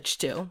started to switch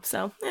too.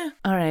 So, yeah.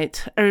 All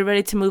right. Are you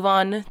ready to move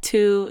on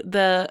to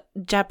the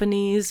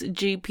Japanese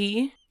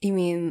GP? You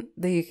mean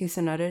the Yuki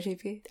Tsunoda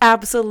GP?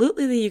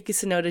 Absolutely, the Yuki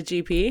Tsunoda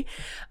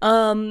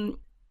GP.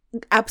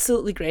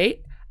 Absolutely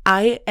great.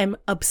 I am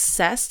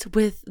obsessed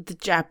with the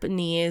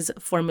Japanese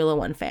Formula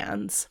One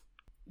fans.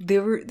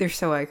 They're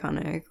so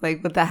iconic.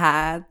 Like with the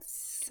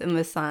hats and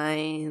the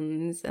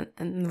signs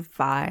and the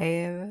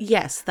vibe.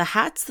 Yes, the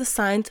hats, the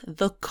signs,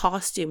 the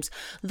costumes,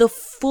 the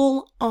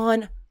full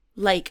on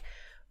like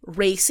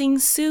racing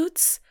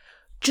suits,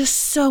 just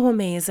so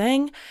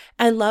amazing.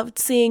 I loved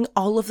seeing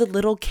all of the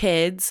little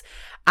kids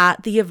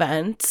at the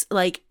event.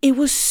 Like, it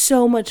was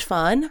so much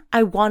fun.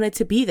 I wanted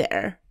to be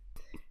there.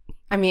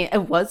 I mean,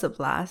 it was a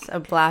blast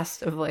of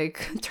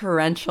like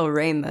torrential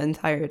rain the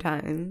entire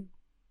time.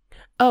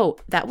 Oh,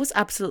 that was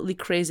absolutely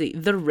crazy.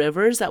 The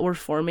rivers that were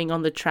forming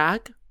on the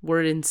track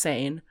were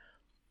insane.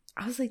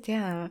 I was like,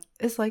 damn,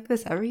 it's like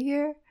this every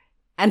year?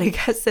 And I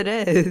guess it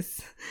is.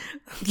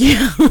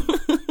 Yeah.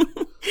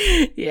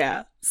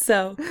 Yeah.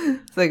 So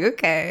it's like,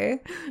 okay.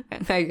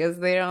 And I guess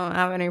they don't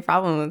have any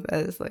problem with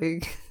this.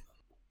 Like,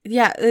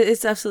 yeah,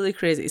 it's absolutely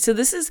crazy. So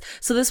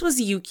this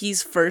was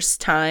Yuki's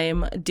first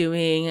time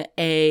doing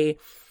a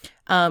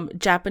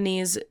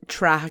Japanese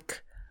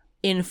track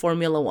in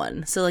Formula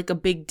One. So like a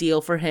big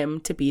deal for him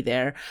to be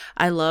there.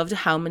 I loved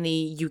how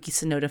many Yuki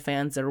Tsunoda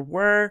fans there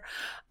were.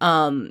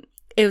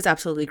 It was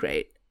absolutely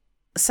great.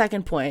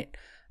 Second point,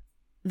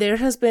 there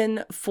has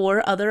been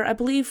four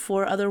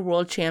other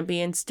world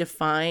champions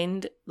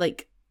defined,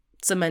 like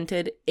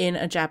cemented in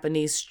a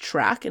Japanese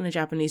track, in a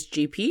Japanese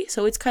GP.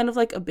 So it's kind of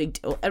like a big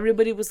deal.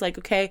 Everybody was like,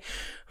 okay,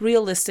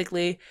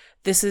 realistically,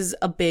 this is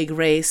a big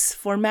race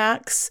for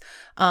Max.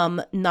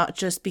 Not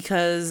just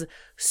because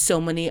so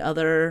many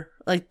other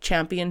like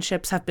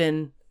championships have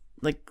been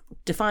like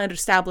defined,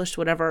 established,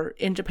 whatever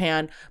in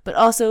Japan, but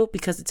also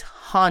because it's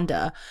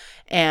Honda,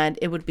 and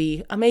it would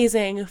be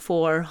amazing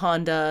for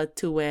Honda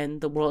to win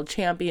the world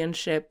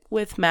championship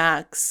with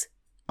Max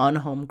on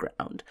home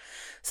ground.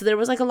 So there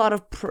was like a lot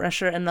of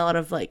pressure and a lot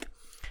of like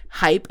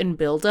hype and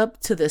build up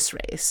to this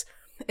race.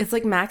 It's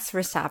like Max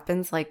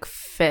Verstappen's like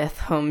 5th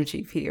home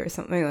GP or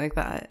something like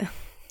that.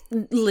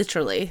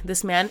 Literally,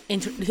 this man,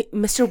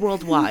 Mr.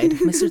 Worldwide,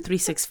 Mr.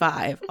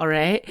 365, all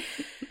right?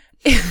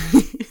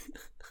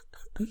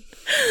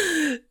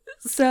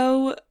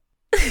 So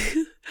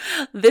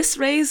this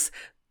race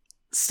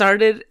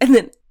started and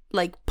then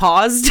like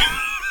paused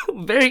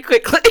very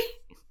quickly.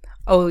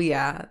 Oh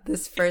yeah,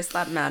 this first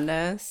lap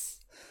madness.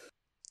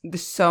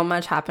 There's so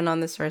much happened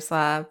on this first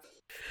lap.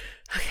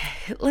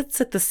 Okay, let's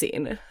set the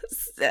scene.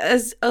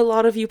 As a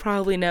lot of you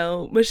probably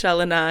know,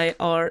 Michelle and I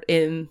are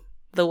in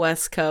the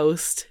West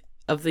Coast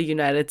of the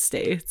United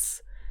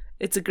States.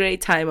 It's a great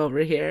time over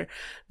here.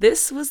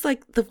 This was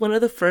like one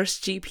of the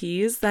first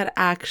GPs that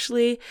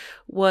actually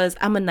was,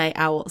 I'm a night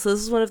owl. So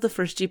this is one of the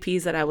first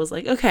GPs that I was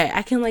like, okay,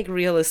 I can like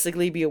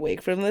realistically be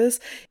awake from this.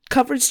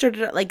 Coverage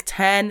started at like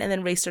 10 and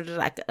then race started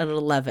at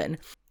 11.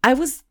 I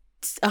was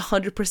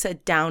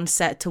 100% down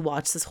set to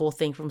watch this whole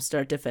thing from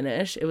start to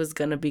finish. It was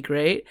gonna be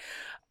great.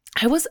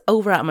 I was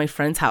over at my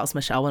friend's house,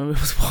 Michelle, when we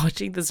was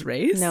watching this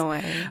race. No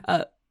way.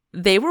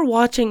 They were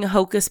watching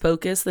Hocus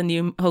Pocus, the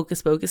new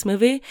Hocus Pocus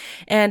movie,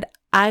 and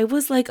I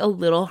was like a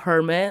little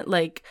hermit,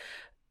 like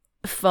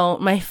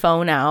my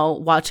phone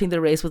out, watching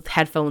the race with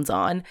headphones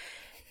on.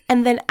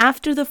 And then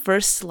after the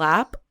first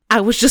lap,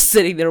 I was just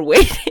sitting there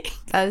waiting.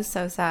 That was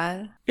so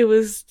sad. It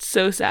was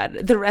so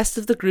sad. The rest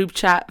of the group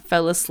chat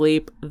fell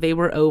asleep. They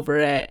were over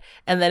it.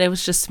 And then it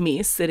was just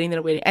me sitting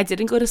there waiting. I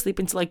didn't go to sleep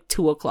until like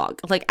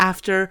 2:00, like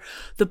after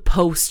the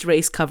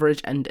post-race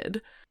coverage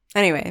ended.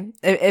 Anyway,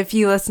 if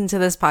you listen to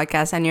this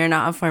podcast and you're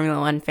not a Formula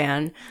One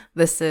fan,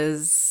 this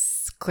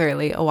is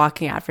clearly a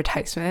walking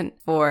advertisement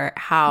for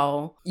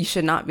how you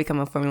should not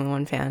become a Formula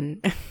One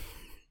fan.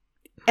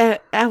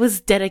 I was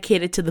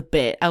dedicated to the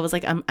bit. I was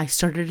like, I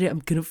started it, I'm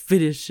gonna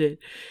finish it.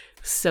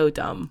 So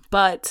dumb.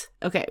 But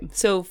okay,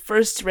 so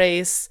first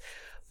race,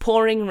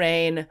 pouring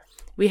rain.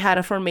 We had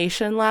a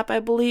formation lap, I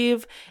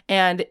believe,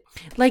 and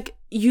like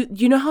you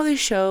know how they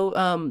show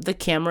the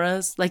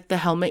cameras, like the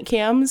helmet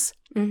cams?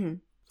 Mm-hmm.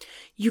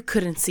 You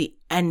couldn't see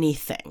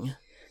anything.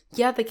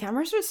 Yeah, the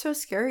cameras are so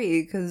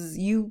scary because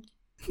the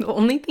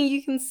only thing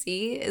you can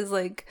see is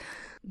like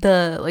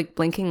the like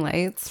blinking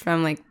lights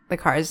from like the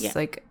cars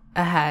like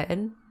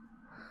ahead.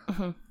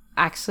 Mm-hmm.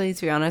 Actually,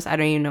 to be honest, I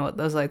don't even know what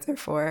those lights are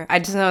for. I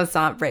just know it's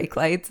not brake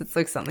lights. It's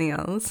like something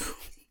else.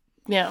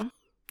 Yeah.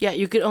 Yeah,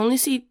 you could only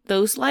see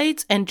those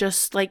lights and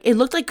just like, it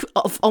looked like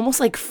almost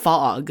like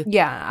fog.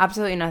 Yeah,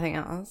 absolutely nothing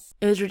else.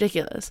 It was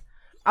ridiculous.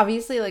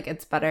 Obviously, like,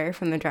 it's better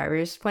from the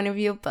driver's point of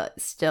view,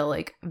 but still,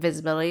 like,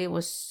 visibility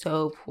was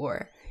so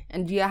poor.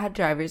 And you had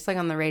drivers, like,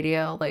 on the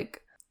radio,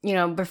 like, you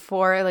know,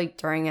 before, like,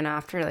 during and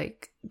after,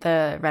 like,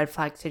 the red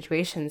flag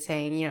situation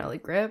saying, you know,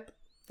 like, grip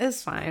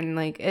is fine.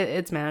 Like,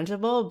 it's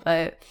manageable,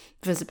 but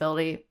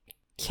visibility,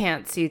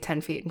 can't see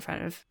 10 feet in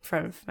front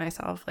of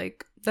myself.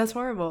 Like, that's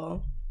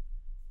horrible.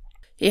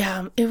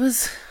 Yeah, it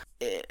was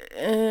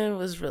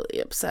really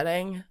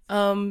upsetting.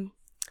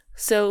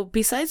 So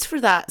besides for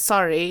that,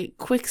 sorry,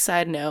 quick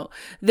side note,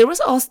 there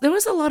was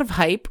a lot of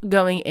hype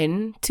going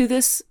into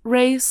this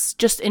race,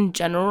 just in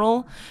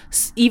general,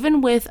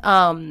 even with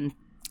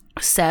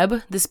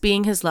Seb, this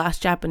being his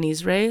last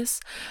Japanese race.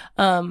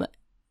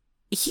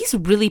 He's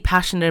really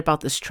passionate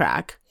about this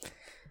track.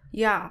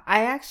 Yeah,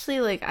 I actually,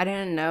 like, I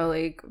didn't know,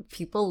 like,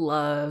 people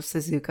love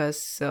Suzuka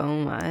so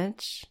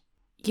much.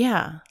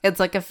 Yeah. It's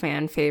like a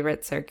fan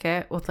favorite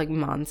circuit with, like,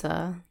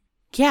 Monza.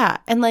 Yeah,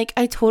 and like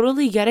I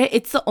totally get it.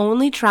 It's the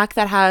only track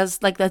that has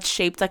like that's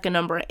shaped like a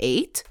number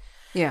 8.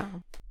 Yeah.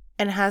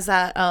 and has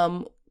that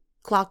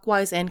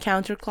clockwise and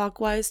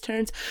counterclockwise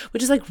turns,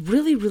 which is like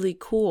really, really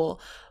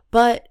cool.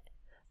 But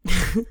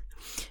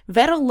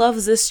Vettel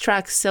loves this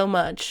track so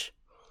much.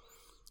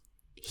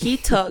 He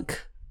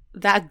took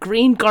that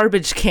green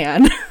garbage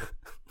can.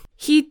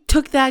 He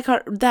took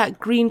that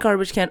green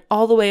garbage can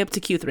all the way up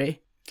to Q3.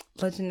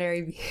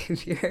 Legendary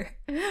behavior.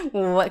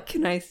 What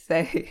can I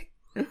say?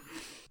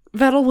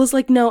 Vettel was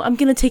like, no, I'm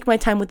going to take my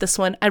time with this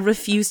one. I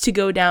refuse to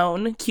go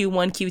down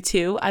Q1,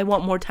 Q2. I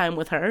want more time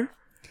with her.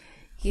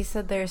 He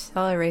said there's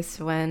still a race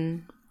to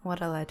win.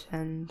 What a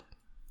legend.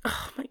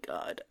 Oh my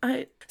God.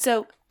 I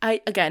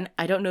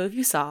don't know if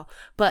you saw,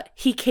 but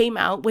he came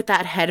out with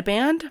that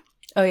headband.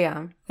 Oh,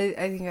 yeah. I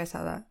think I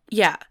saw that.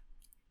 Yeah.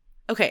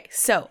 Okay,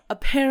 so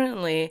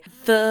apparently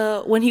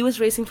when he was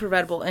racing for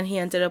Red Bull and he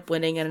ended up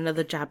winning at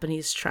another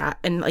Japanese track,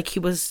 and like he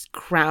was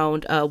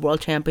crowned a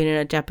world champion in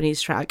a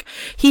Japanese track,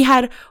 he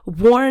had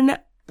worn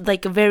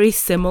like a very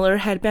similar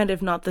headband,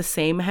 if not the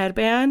same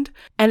headband,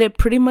 and it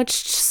pretty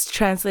much just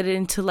translated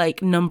into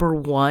like number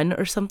 1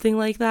 or something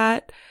like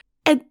that.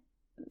 And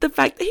the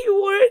fact that he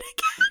wore it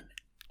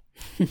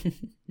again.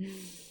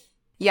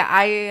 Yeah,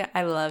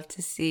 I love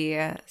to see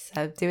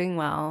Seb doing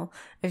well.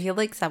 I feel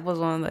like Seb was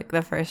one of like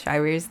the first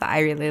drivers that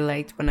I really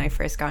liked when I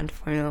first got into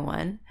Formula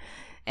One.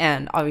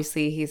 And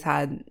obviously he's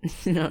had,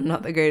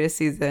 not the greatest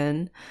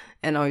season,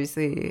 and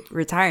obviously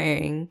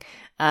retiring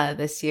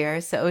this year.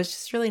 So it was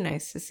just really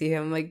nice to see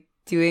him like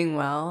doing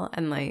well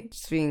and like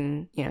just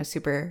being,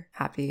 super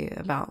happy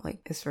about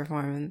like his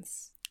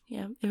performance.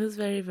 Yeah, it was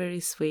very,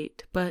 very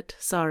sweet. But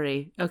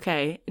sorry.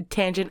 Okay,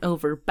 tangent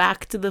over.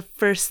 Back to the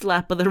first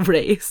lap of the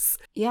race.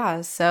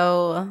 Yeah,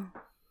 so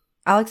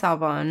Alex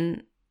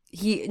Albon,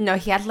 he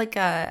had like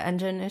a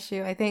engine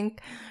issue, I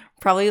think.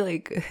 Probably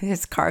like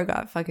his car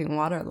got fucking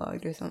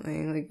waterlogged or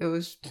something. Like it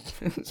was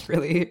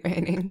really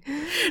raining.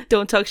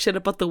 Don't talk shit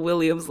about the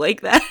Williams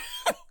like that.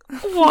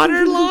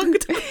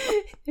 Waterlogged.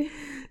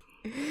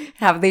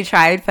 Have they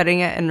tried putting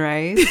it in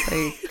rice?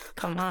 Like,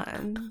 come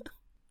on.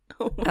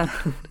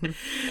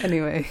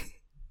 Anyway,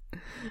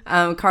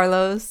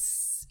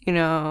 Carlos,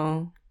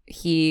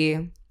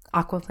 he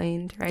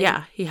aquaplaned, right?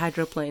 Yeah, he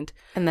hydroplaned.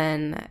 And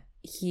then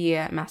he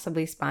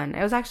massively spun.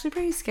 It was actually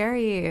pretty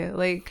scary.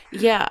 Like,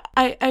 yeah,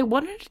 I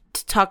wanted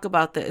to talk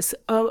about this.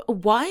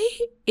 Why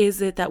is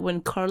it that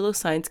when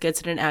Carlos Sainz gets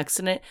in an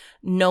accident,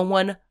 no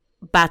one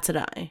bats an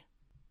eye?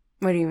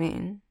 What do you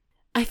mean?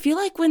 I feel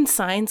like when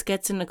Sainz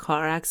gets in a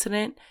car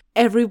accident,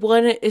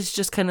 everyone is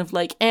just kind of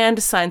like, and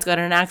Sainz got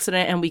in an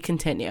accident and we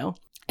continue.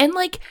 And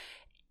like,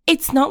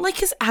 it's not like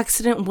his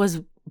accident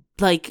was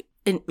like,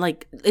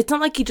 it's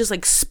not like he just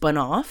like spun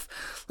off.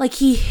 Like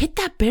he hit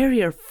that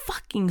barrier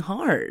fucking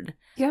hard.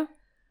 Yeah.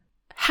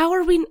 How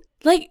are we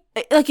like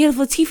if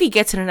Latifi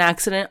gets in an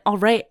accident, all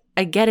right,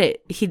 I get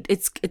it.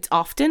 It's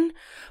often,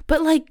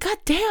 but like,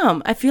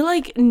 goddamn, I feel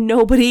like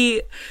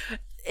nobody.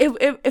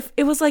 If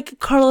it was like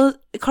Carlos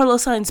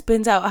Sainz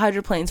spins out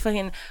hydroplanes,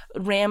 fucking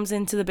rams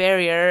into the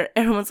barrier,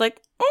 everyone's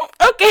like,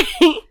 okay.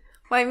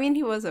 Well, I mean,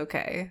 he was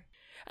okay.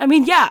 I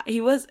mean, yeah,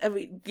 he was. I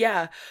mean,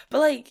 yeah,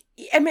 but like,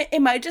 I mean,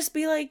 it might just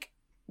be like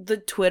the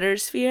Twitter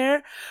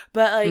sphere,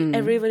 but like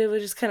everybody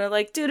was just kind of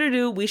like,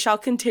 do, we shall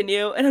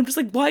continue, and I'm just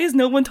like, why is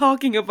no one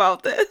talking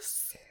about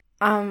this?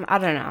 I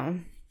don't know.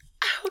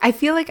 I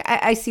feel like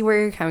I see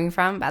where you're coming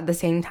from, but at the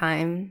same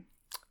time,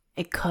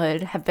 it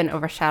could have been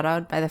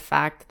overshadowed by the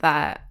fact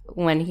that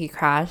when he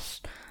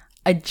crashed,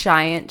 a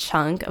giant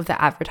chunk of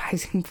the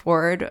advertising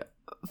board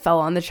fell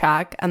on the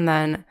track, and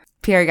then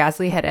Pierre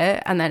Gasly hit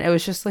it, and then it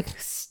was just like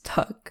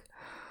stuck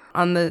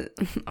on the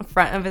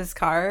front of his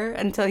car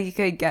until he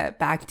could get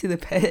back to the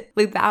pit.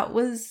 Like, that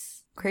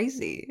was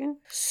crazy.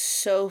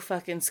 So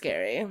fucking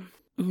scary.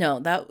 No,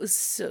 that was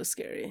so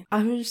scary.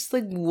 I'm just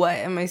like, what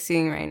am I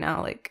seeing right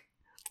now? Like,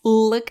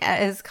 look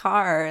at his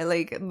car.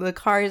 Like, the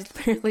car is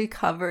literally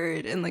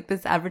covered in like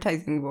this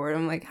advertising board.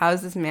 I'm like, how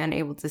is this man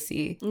able to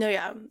see? No,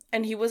 yeah.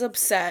 And he was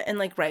upset, and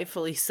like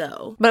rightfully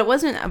so. But it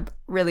wasn't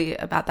really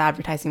about the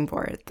advertising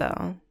board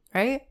though,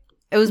 right?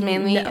 It was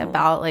mainly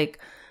about like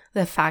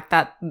the fact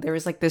that there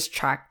was like this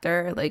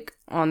tractor like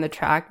on the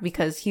track,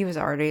 because he was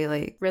already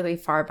like really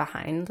far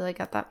behind like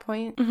at that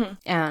point.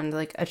 And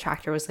like a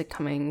tractor was like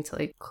coming to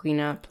like clean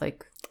up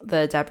like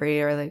the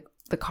debris or like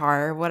the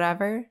car or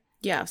whatever.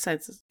 Yeah,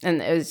 besides,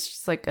 and it was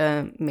just like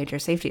a major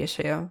safety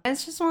issue.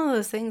 It's just one of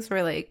those things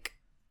where like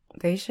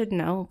they should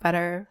know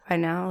better by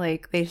now.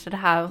 Like they should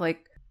have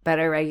like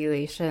better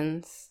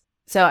regulations.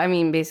 So I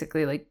mean,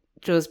 basically like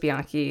Jules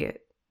Bianchi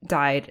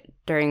died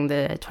during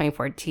the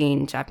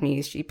 2014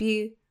 Japanese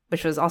GP,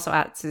 which was also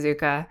at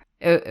Suzuka.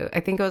 I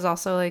think it was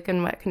also like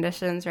in wet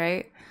conditions,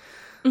 right?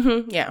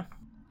 Yeah.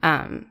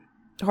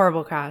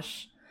 Horrible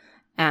crash.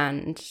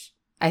 And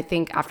I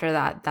think after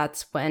that,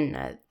 that's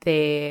when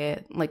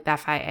they, like the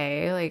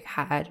FIA, like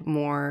had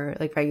more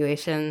like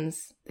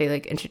regulations. They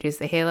like introduced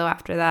the Halo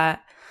after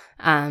that.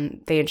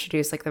 They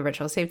introduced like the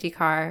virtual safety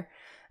car.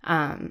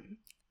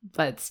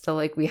 But still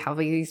like we have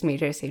like these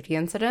major safety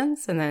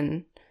incidents, and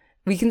then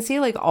we can see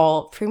like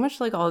pretty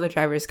much all the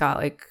drivers got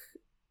like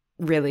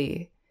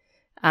really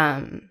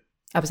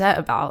upset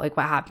about like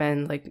what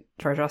happened, like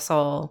George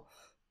Russell,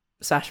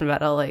 Sebastian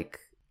Vettel, like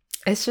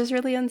it's just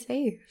really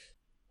unsafe.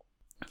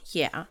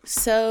 Yeah.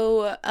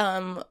 So,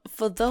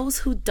 for those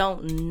who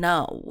don't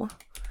know,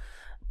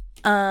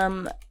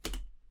 the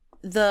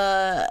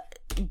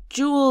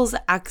Jules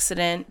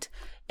accident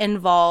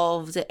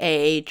involved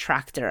a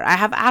tractor. I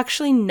have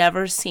actually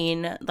never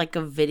seen like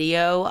a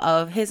video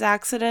of his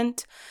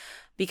accident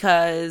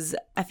because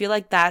I feel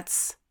like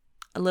that's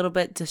a little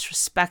bit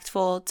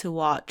disrespectful to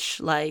watch.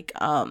 Like,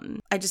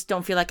 I just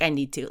don't feel like I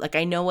need to. Like,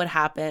 I know what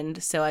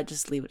happened, so I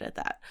just leave it at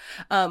that.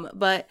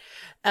 But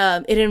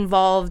it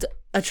involved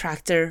a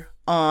tractor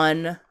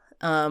on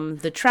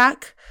the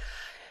track.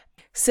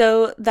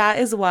 So that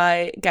is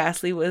why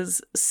Gasly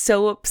was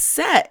so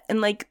upset,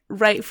 and like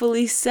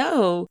rightfully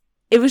so.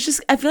 It was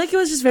just, I feel like it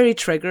was just very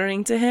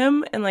triggering to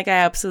him, and like I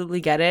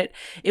absolutely get it.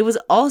 It was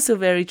also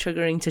very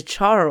triggering to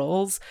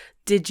Charles.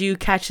 Did you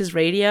catch his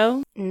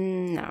radio?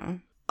 No.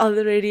 On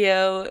the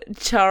radio,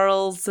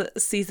 Charles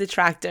sees the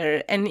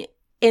tractor, and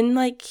in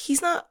like,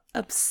 he's not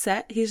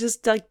upset, he's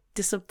just like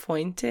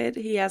disappointed.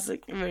 He has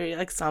like a very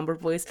like somber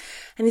voice,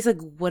 and he's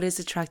like, what is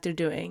the tractor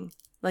doing?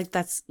 Like,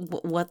 that's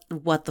what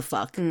the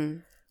fuck?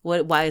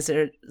 Why is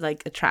there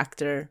like a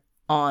tractor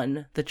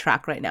on the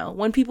track right now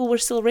when people were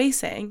still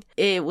racing?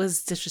 It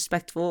was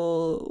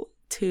disrespectful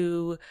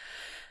to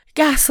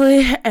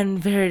Gasly and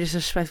very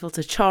disrespectful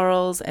to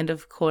Charles, and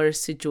of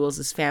course to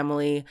Jules's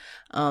family,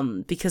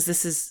 because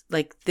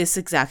this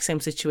exact same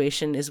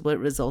situation is what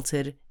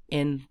resulted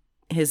in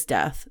his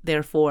death.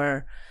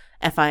 Therefore,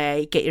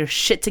 FIA, get your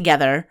shit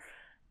together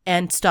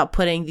and stop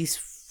putting these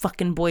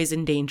fucking boys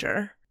in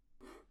danger.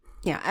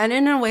 Yeah, and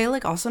in a way,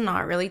 like, also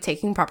not really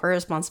taking proper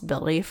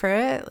responsibility for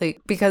it,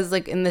 like, because,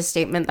 like, in the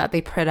statement that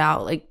they put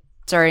out, like,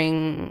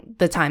 during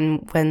the time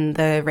when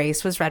the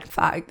race was red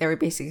flagged, they were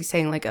basically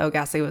saying, like, oh,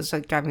 Gasly was,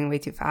 like, driving way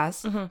too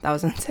fast. That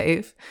was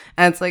unsafe.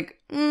 And it's like,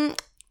 is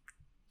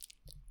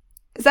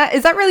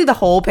that really the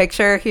whole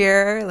picture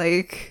here?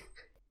 Like,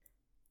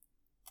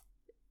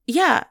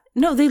 yeah,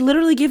 no, they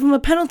literally gave him a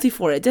penalty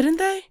for it, didn't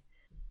they?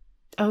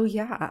 Oh,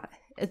 yeah.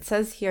 It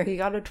says here he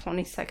got a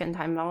 20-second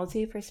time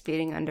penalty for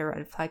speeding under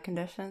red flag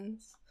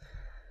conditions.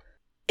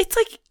 It's,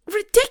 like,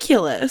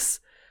 ridiculous.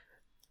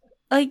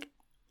 Like,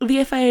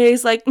 the FIA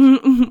is like,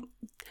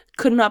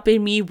 could not be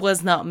me,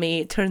 was not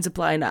me, turns a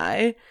blind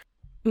eye.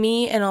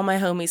 Me and all my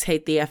homies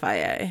hate the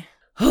FIA.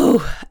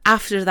 Oh,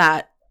 after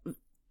that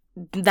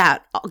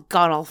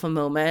god-awful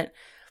moment,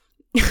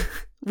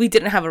 we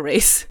didn't have a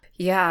race.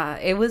 Yeah,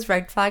 it was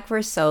red flag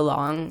for so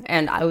long,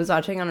 and I was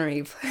watching on a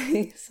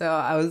replay, so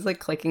I was, like,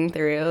 clicking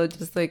through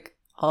just, like,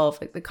 all of,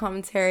 like, the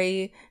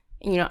commentary.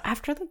 You know,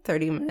 after, like,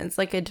 30 minutes,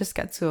 like, it just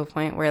gets to a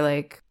point where,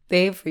 like,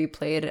 they've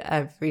replayed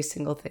every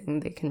single thing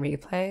they can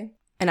replay.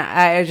 And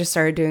I just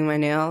started doing my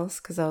nails,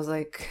 because I was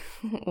like,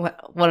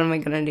 what am I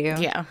gonna do?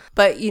 Yeah.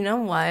 But you know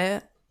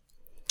what?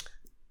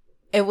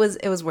 It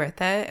was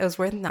worth it. It was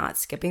worth not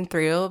skipping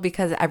through,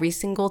 because every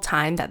single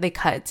time that they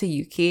cut to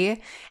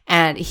Yuki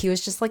and he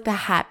was just like the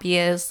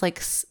happiest,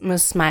 like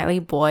most smiley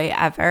boy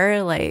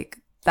ever, like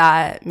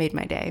that made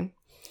my day.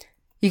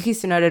 Yuki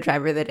Tsunoda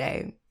driver of the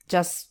day,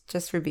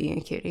 just for being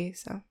a cutie.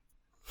 So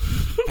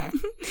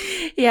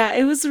yeah,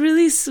 it was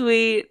really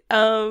sweet.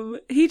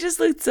 He just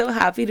looked so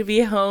happy to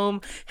be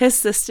home. His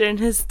sister and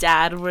his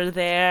dad were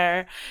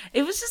there.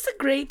 It was just a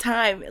great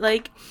time.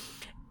 Like,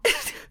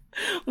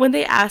 when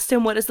they asked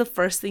him what is the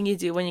first thing you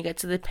do when you get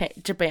to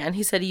Japan,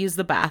 he said he used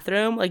the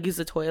bathroom, like use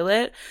the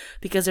toilet,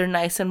 because they're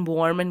nice and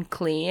warm and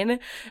clean.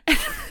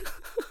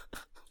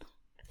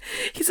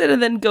 He said,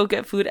 and then go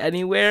get food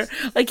anywhere.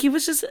 Like, he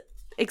was just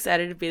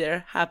excited to be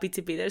there, happy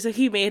to be there. So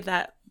he made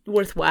that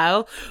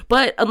worthwhile.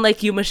 But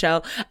unlike you,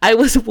 Michelle, I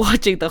was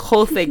watching the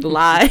whole thing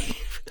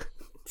live.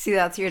 See,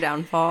 that's your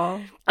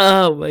downfall.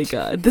 Oh my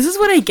god. This is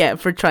what I get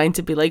for trying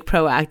to be like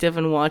proactive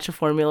and watch a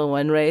Formula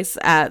One race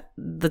at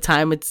the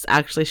time it's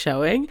actually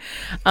showing.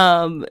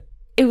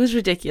 It was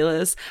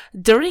ridiculous.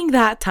 During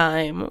that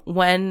time,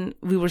 when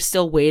we were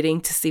still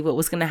waiting to see what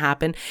was going to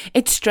happen,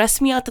 it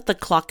stressed me out that the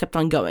clock kept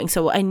on going.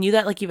 So I knew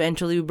that like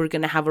eventually we were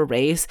going to have a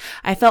race.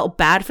 I felt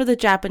bad for the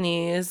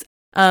Japanese.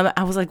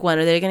 I was like, when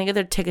are they going to get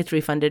their tickets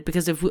refunded?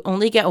 Because if we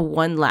only get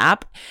one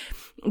lap,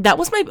 that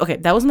was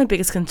my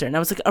biggest concern. I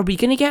was like, are we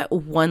going to get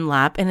one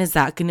lap, and is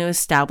that going to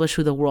establish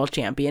who the world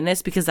champion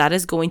is? Because that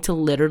is going to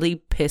literally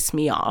piss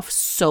me off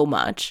so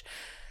much.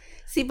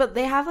 See, but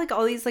they have like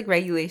all these like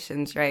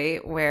regulations,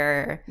 right?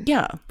 Where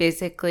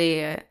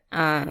basically there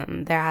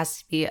has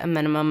to be a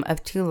minimum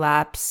of 2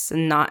 laps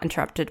not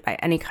interrupted by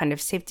any kind of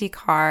safety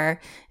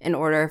car in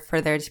order for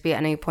there to be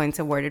any points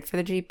awarded for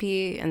the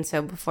GP. And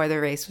so before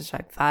the race was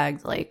red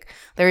flagged, like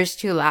there was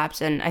 2 laps,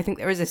 and I think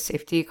there was a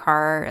safety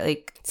car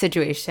like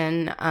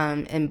situation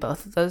in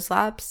both of those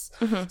laps.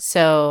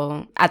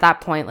 So at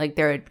that point, like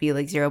there would be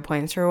like 0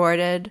 points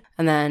rewarded,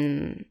 and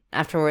then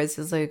afterwards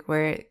is like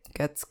where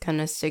gets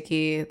kind of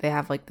sticky. They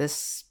have like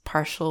this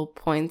partial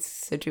points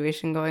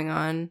situation going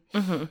on.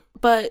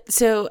 But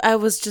so I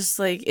was just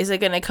like, is it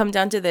going to come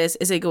down to this?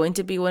 Is it going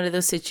to be one of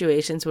those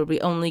situations where we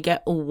only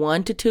get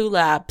 1 to 2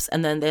 laps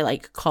and then they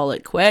like call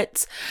it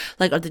quits?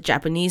 Like, are the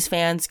Japanese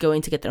fans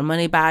going to get their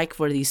money back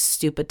for these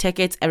stupid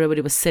tickets?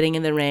 Everybody was sitting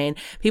in the rain.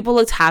 People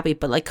looked happy,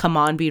 but like, come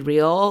on, be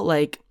real.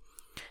 Like,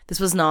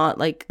 this was not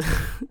like,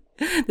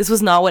 this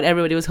was not what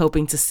everybody was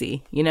hoping to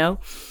see, you know?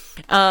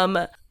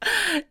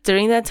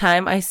 During that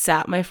time, I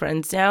sat my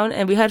friends down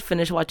and we had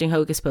finished watching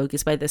Hocus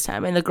Pocus by this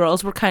time, and the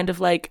girls were kind of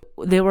like,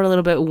 they were a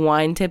little bit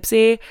wine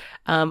tipsy.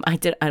 I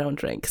don't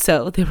drink,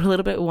 so they were a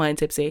little bit wine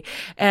tipsy,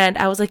 and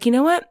I was like, you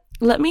know what,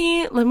 let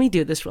me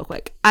do this real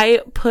quick.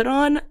 I put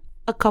on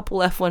a couple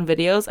F1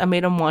 videos. I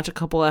made them watch a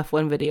couple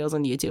F1 videos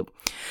on YouTube.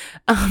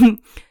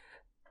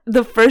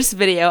 The first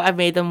video I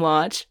made them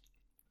watch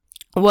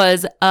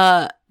was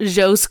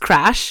Zhou's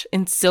crash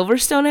in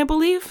Silverstone, I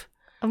believe.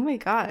 Oh my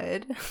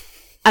god.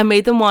 I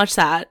made them watch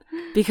that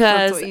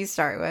because that's what you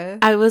start with.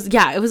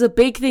 It was a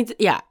big thing.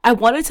 I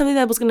wanted something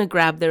that was going to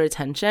grab their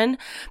attention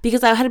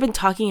because I had been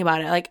talking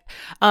about it. Like,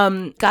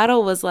 Gato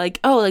was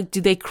like, oh, like,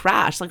 do they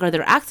crash? Like, are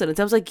there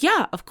accidents? I was like,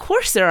 yeah, of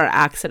course there are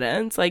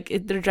accidents. Like,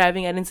 they're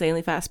driving at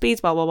insanely fast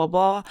speeds, blah, blah,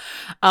 blah,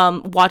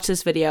 blah. Watch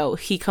this video.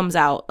 He comes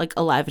out like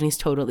alive and he's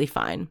totally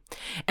fine.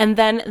 And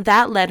then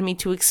that led me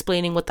to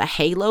explaining what the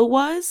halo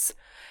was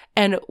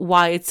and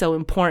why it's so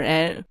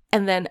important.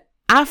 And then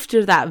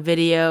after that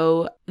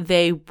video,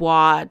 they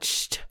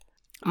watched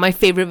my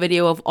favorite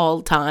video of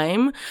all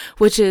time,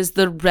 which is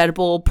the Red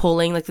Bull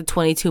pulling like the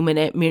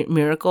 22-minute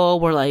miracle,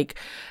 where like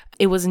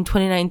it was in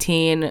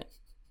 2019.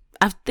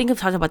 I think I've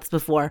talked about this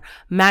before.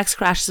 Max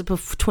crashes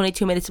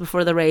 22 minutes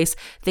before the race.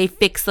 They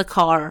fix the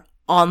car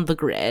on the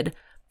grid.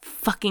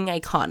 Fucking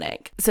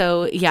iconic.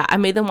 So yeah, I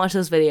made them watch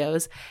those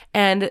videos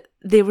and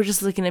they were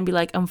just looking at me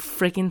like I'm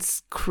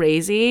freaking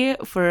crazy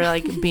for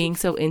like being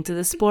so into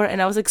the sport,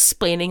 and I was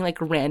explaining like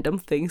random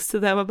things to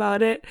them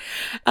about it.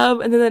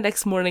 And then the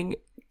next morning,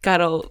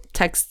 Gato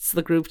texts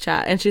the group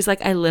chat and she's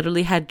like, I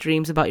literally had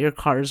dreams about your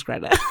cars,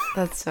 Greta.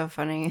 That's so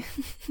funny.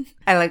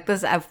 I like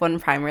this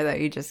F1 primer that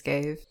you just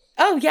gave.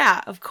 Oh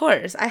yeah, of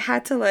course. I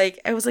had to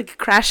it was like a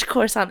crash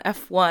course on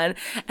F1.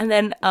 And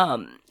then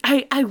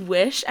I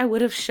wish I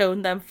would have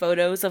shown them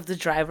photos of the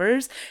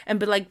drivers and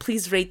been like,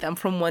 please rate them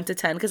from 1 to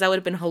 10, because that would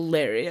have been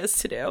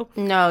hilarious to do.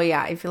 No,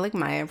 yeah, I feel like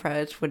my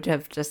approach would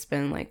have just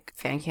been like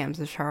fan cams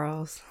of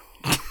Charles.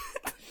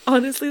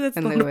 Honestly, that's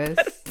not a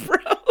bad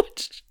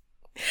approach.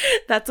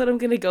 That's what I'm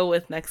gonna go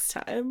with next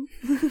time.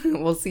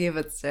 We'll see if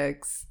it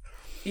sticks.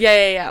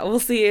 Yeah. We'll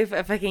see if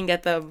I can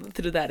get them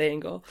through that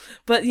angle.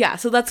 But yeah,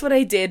 so that's what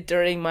I did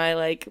during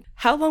my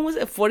how long was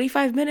it?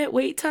 45-minute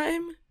wait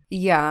time?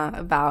 Yeah,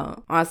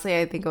 about. Honestly,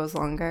 I think it was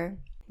longer.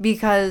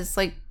 Because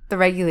the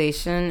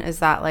regulation is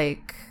that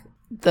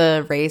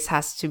the race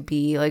has to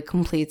be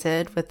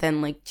completed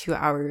within 2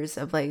 hours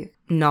of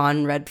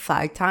non-red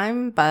flag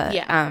time. But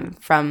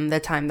from the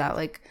time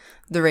that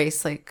the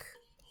race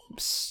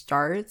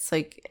starts,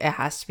 it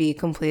has to be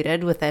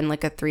completed within a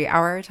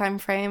 3-hour time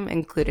frame,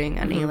 including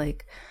any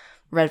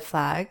red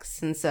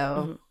flags. And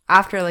so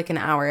after an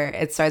hour,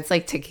 it starts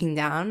ticking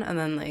down, and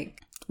then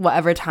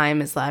whatever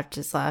time is left,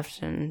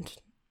 and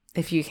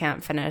if you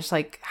can't finish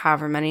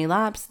however many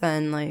laps,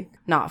 then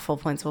not full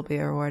points will be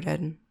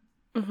awarded.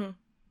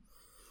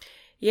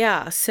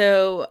 Yeah,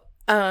 so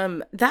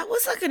that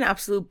was an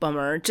absolute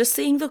bummer. Just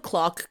seeing the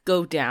clock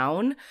go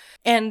down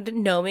and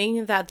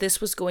knowing that this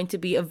was going to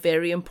be a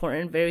very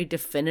important, very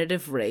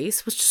definitive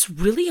race was just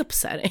really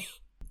upsetting.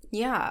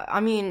 Yeah, I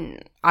mean,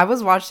 I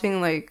was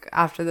watching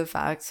after the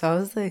fact, so I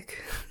was like,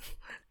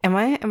 am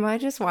I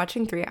just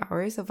watching 3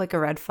 hours of a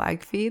red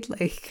flag feed?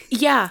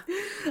 Yeah.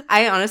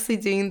 I honestly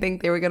didn't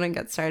think they were gonna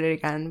get started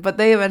again, but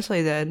they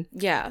eventually did.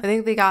 Yeah. I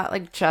think they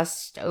got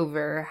just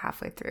over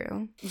halfway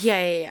through.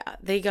 Yeah.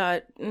 They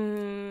got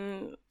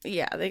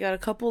they got a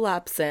couple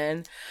laps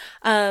in.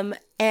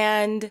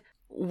 And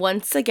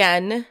once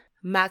again,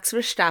 Max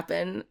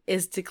Verstappen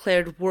is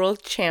declared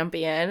world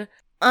champion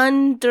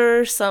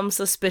under some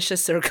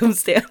suspicious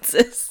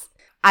circumstances.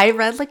 I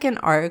read an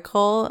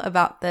article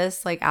about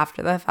this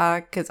after the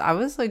fact, because I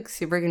was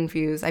super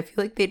confused. I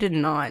feel they did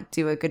not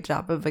do a good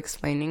job of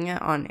explaining it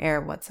on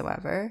air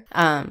whatsoever.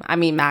 I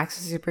mean, Max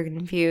was super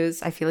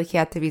confused. I feel he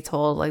had to be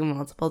told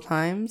multiple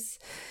times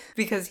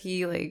because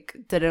he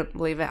didn't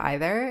believe it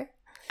either.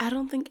 I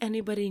don't think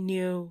anybody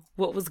knew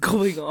what was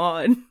going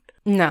on.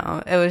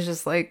 No, it was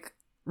just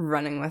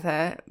running with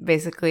it.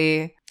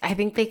 Basically, I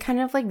think they kind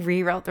of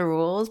rewrote the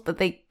rules, but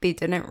they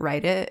didn't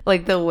write it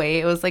the way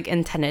it was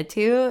intended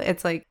to.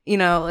 It's the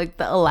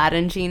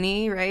Aladdin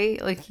genie,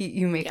 right?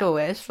 You make a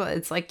wish, but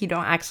it's you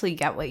don't actually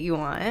get what you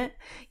want.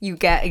 You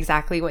get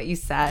exactly what you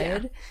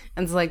said. Yeah.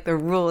 And so the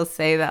rules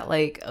say that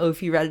oh,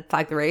 if you red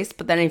flag the race,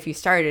 but then if you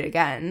start it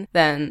again,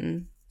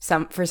 then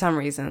for some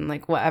reason,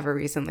 whatever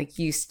reason,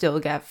 you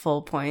still get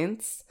full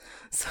points.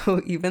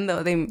 So even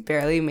though they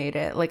barely made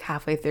it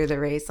halfway through the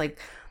race,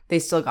 they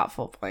still got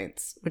full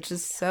points, which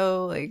is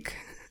so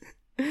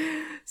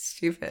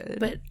stupid.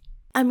 But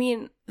I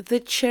mean, the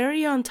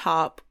cherry on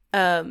top,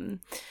 and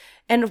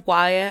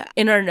why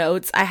in our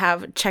notes I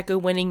have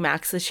Checo winning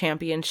Max the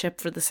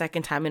championship for the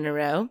second time in a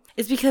row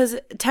is because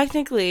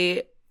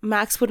technically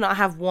Max would not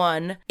have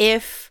won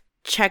if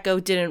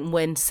Checo didn't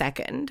win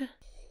second.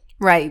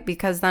 Right,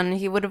 because then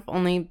he would have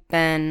only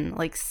been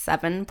like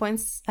 7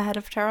 points ahead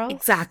of Charles.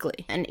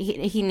 Exactly. And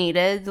he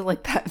needed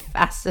like that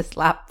fastest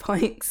lap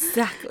point.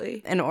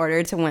 Exactly. In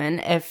order to win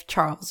if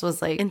Charles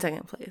was like in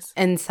second place.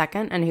 In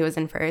second and he was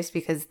in first,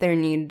 because there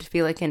needed to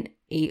be like an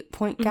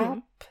 8-point gap,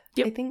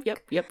 Yep, I think.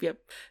 Yep.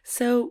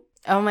 So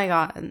oh my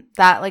god,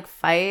 that like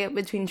fight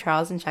between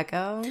Charles and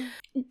Checo.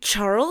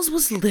 Charles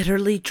was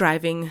literally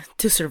driving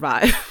to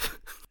survive.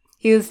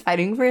 He was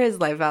fighting for his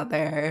life out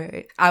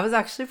there. I was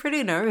actually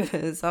pretty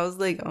nervous. I was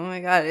like, oh my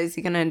god, is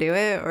he gonna do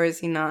it or is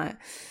he not?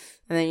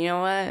 And then you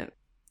know what?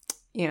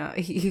 You know,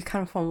 he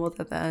kind of fumbled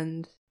at the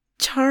end.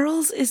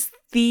 Charles is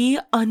the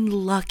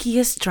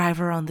unluckiest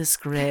driver on this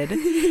grid,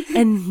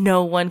 and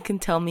no one can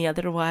tell me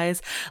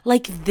otherwise.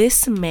 Like,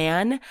 this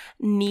man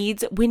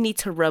we need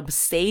to rub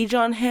sage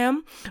on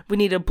him. We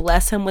need to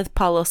bless him with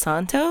Palo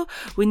Santo.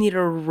 We need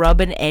to rub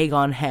an egg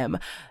on him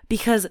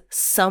because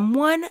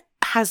someone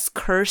has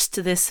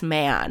cursed this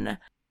man.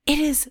 It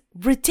is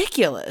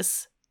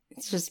ridiculous.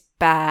 It's just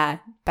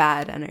bad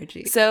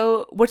energy.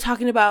 So we're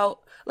talking about,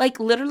 like,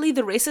 literally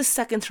the race is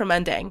seconds from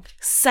ending.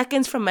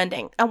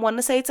 I want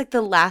to say it's like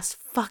the last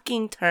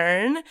fucking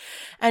turn,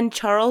 and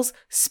Charles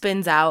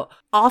spins out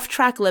off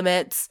track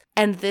limits,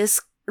 and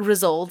this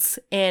results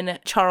in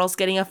Charles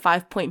getting a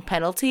 5-point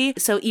penalty.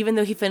 So even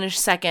though he finished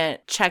second,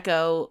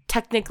 Checo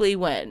technically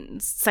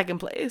wins second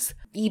place.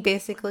 He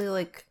basically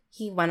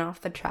he went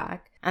off the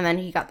track and then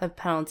he got the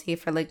penalty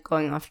for like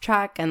going off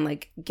track and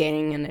like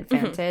gaining an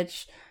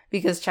advantage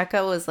because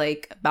Checo was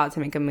like about to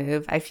make a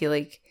move. I feel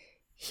like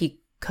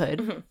he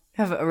could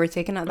have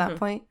overtaken at that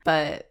point,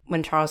 but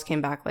when Charles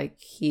came back, like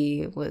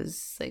he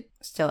was like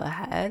still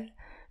ahead,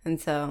 and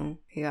so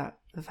he got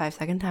the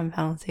 5-second time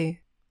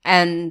penalty.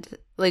 And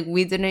like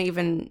we didn't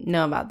even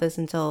know about this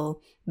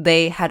until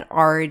they had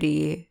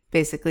already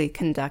basically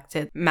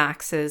conducted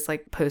Max's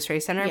like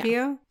post-race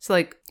interview. So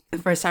like the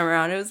first time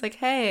around, it was like,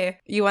 hey,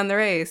 you won the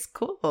race.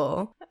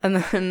 Cool. And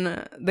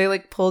then they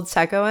like pulled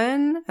Checo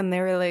in and they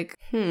were like,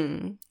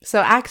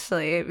 So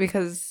actually,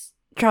 because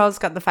Charles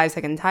got the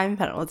 5-second time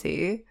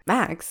penalty,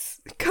 Max,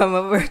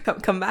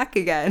 come back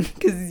again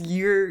because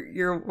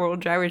you're world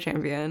driver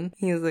champion.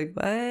 He was like,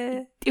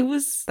 what?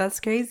 That's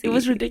crazy. It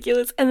was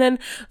ridiculous. And then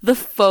the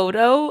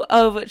photo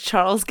of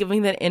Charles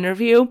giving that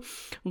interview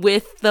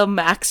with the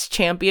Max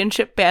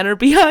championship banner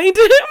behind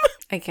him.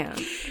 I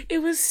can't.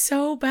 It was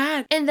so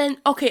bad. And then,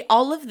 okay,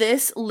 all of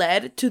this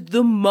led to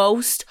the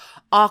most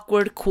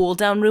awkward cool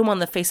down room on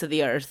the face of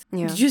the earth.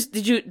 Yeah.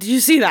 Did you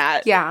see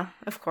that? Yeah,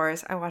 of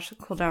course. I watched the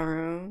cool down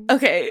room.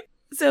 Okay.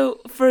 So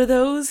for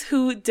those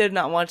who did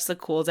not watch the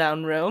cool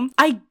down room,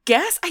 I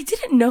guess I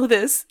didn't know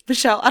this,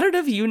 Michelle. I don't know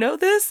if you know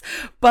this,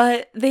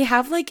 but they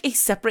have like a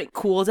separate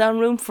cool down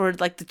room for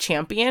like the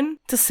champion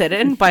to sit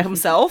in by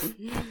himself.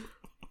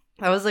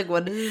 I was like,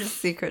 what is this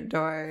secret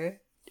door?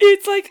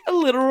 It's like a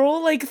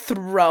literal like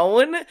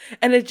throne,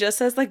 and it just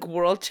says like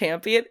world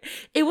champion.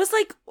 It was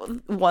like,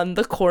 one,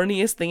 the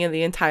corniest thing in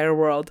the entire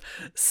world.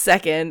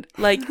 Second,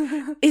 like,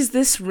 is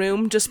this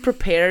room just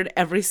prepared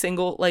every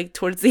single like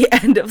towards the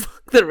end of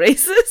the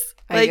races?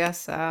 Like, I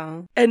guess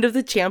so. End of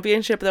the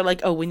championship, they're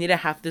like, oh, we need to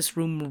have this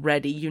room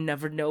ready. You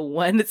never know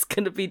when it's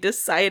gonna be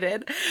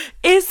decided.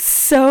 It's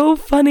so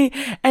funny.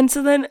 And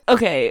so then,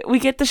 okay, we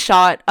get the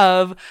shot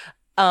of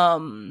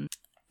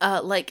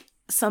like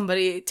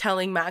somebody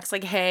telling Max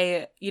like,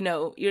 hey, you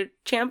know, you're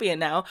champion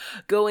now,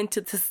 go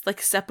into this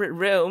like separate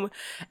room.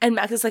 And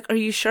Max is like, are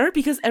you sure?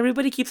 Because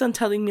everybody keeps on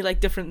telling me like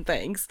different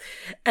things.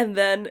 And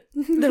then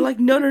they're like,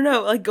 no,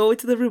 like go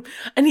into the room.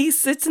 And he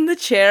sits in the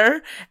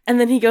chair, and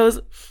then he's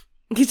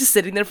just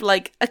sitting there for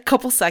like a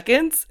couple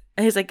seconds,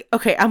 and he's like,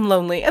 okay, I'm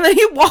lonely. And then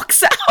he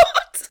walks out.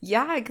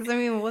 Yeah, because I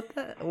mean,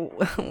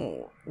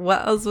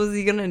 what else was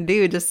he gonna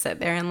do? Just sit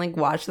there and like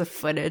watch the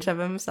footage of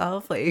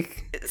himself?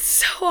 Like, it's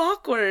so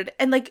awkward.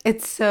 And like,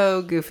 it's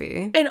so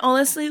goofy. And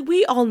honestly,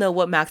 we all know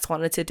what Max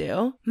wanted to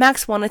do.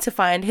 Max wanted to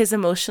find his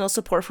emotional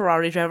support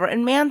Ferrari driver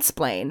and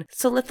mansplain.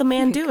 So let the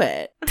man do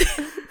it.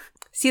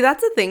 See,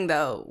 that's the thing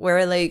though,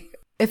 where like,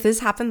 if this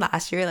happened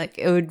last year, like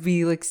it would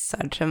be like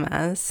such a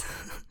mess.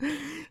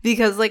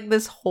 Because like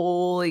this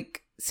whole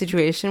like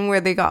situation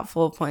where they got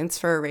full points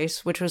for a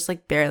race which was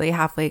like barely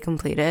halfway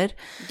completed,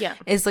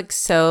 is like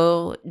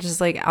so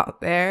just like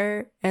out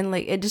there, and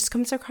like it just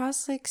comes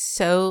across like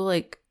so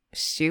like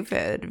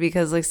stupid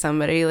because like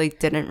somebody like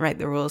didn't write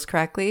the rules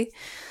correctly.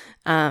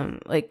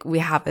 Like we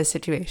have a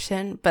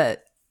situation,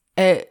 but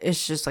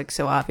it's just like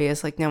so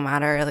obvious, like no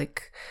matter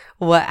like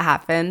what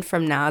happened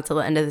from now till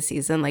the end of the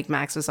season, like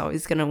Max was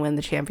always gonna win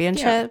the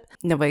championship.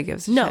 Nobody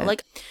gives a shit.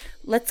 Like,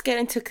 let's get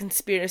into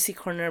conspiracy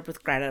corner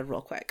with Greta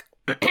real quick.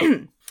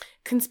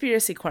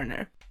 Conspiracy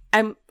corner.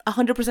 I'm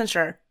 100%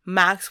 sure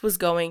Max was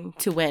going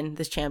to win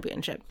this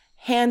championship.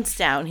 Hands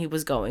down, he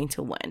was going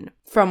to win.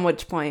 From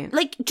which point?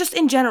 Like, just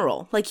in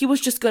general. Like, he was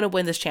just going to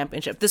win this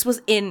championship. This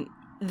was in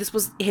this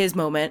was his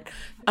moment.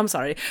 I'm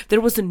sorry.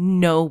 There was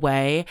no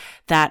way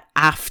that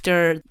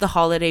after the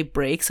holiday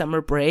break,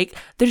 summer break,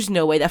 there's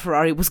no way that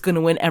Ferrari was going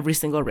to win every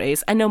single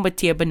race. I know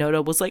Mattia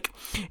Binotto was like,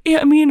 yeah,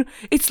 I mean,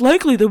 it's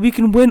likely that we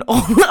can win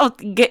all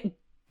out,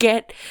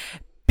 get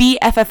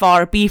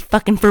BFFR, be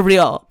fucking for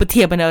real.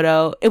 Mattia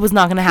Binotto, it was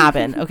not going to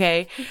happen,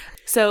 okay?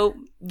 So,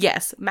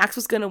 yes, Max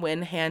was going to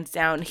win, hands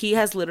down. He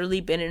has literally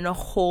been in a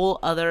whole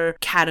other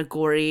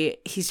category.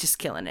 He's just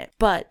killing it.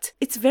 But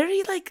it's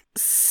very, like,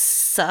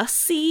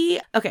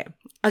 sussy. Okay,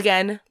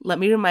 again, let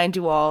me remind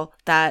you all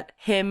that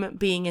him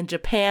being in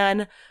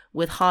Japan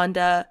with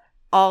Honda,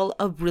 all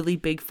a really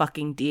big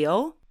fucking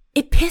deal.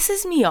 It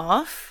pisses me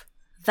off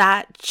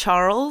that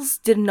Charles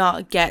did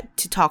not get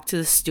to talk to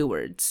the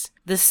stewards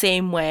the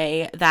same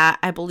way that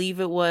I believe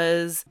it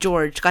was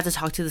George got to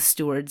talk to the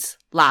stewards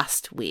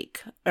last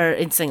week or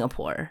in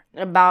Singapore.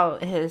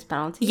 About his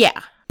penalty?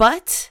 Yeah.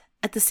 But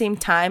at the same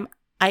time,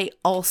 I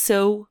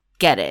also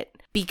get it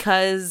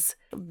because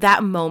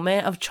that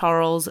moment of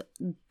Charles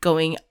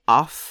going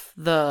off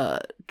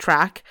the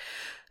track,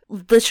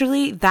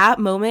 literally that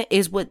moment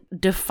is what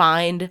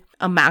defined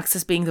a Max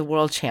as being the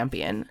world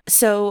champion.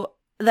 So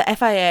the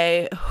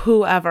FIA,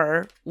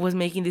 whoever was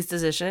making these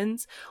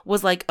decisions,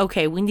 was like,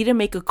 okay, we need to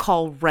make a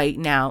call right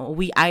now.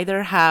 We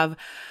either have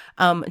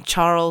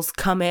Charles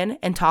come in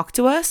and talk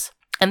to us,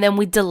 and then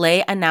we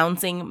delay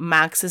announcing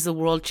Max as the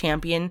world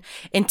champion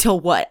until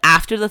what?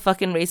 After the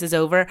fucking race is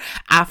over,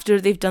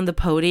 after they've done the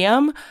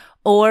podium,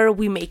 or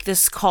we make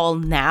this call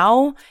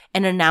now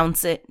and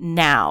announce it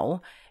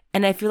now.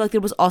 And I feel like there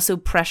was also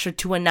pressure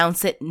to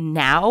announce it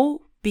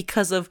now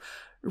because of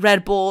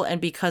Red Bull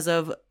and because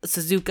of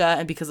Suzuka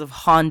and because of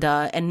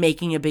Honda and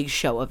making a big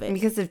show of it.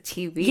 Because of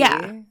TV.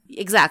 Yeah,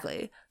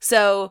 exactly.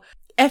 So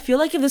I feel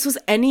like if this was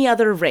any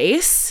other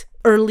race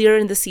earlier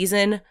in the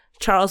season,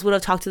 Charles would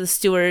have talked to the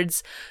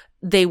stewards.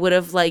 They would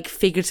have like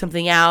figured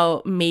something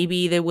out.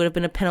 Maybe there would have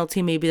been a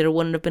penalty. Maybe there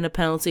wouldn't have been a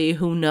penalty.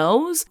 Who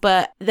knows?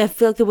 But I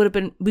feel like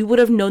we would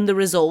have known the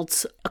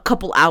results a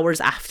couple hours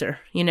after,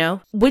 you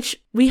know,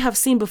 which we have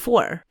seen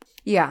before.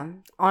 Yeah,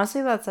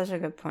 honestly, that's such a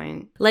good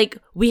point. Like,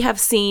 we have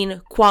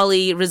seen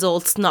quali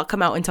results not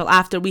come out until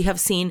after. We have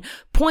seen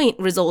point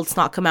results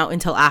not come out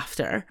until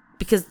after.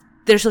 Because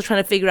they're still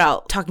trying to figure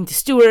out, talking to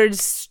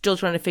stewards, still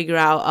trying to figure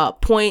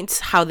out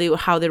points, how they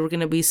were going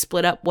to be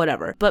split up,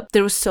 whatever. But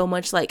there was so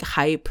much, like,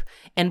 hype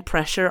and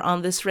pressure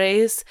on this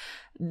race.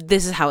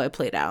 This is how it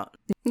played out.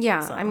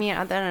 Yeah, So. I mean,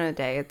 at the end of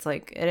the day, it's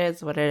like, it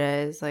is what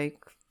it is. Like,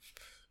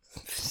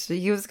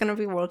 he was going to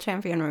be world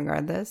champion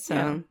regardless, so...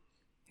 Yeah.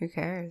 Who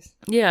cares?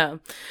 Yeah.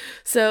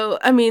 So,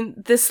 I mean,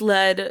 this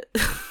led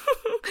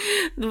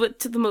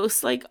to the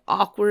most, like,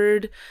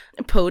 awkward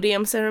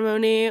podium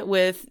ceremony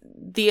with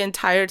the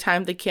entire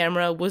time the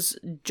camera was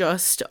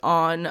just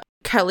on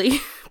Kelly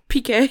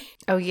Piquet.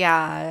 Oh,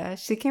 yeah.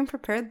 She came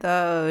prepared,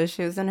 though.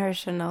 She was in her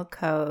Chanel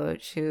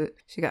coat. She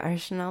got her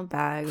Chanel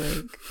bag.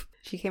 Like,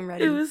 she came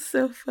ready. It was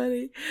so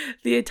funny.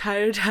 The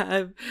entire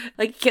time.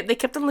 Like, they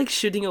kept on, like,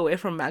 shooting away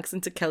from Max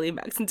into Kelly,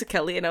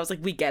 and I was like,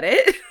 we get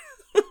it.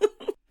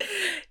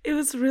 It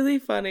was really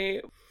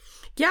funny.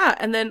 Yeah,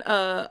 and then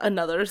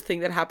another thing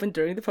that happened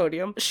during the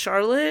podium,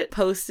 Charlotte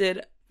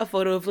posted a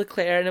photo of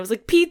Leclerc and it was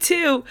like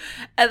P2.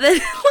 And then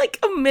like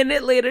a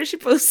minute later, she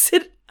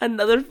posted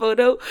another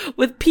photo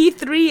with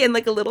P3 and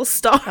like a little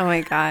star. Oh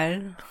my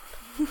God.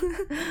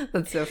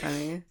 That's so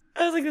funny.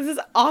 I was like, this is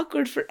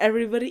awkward for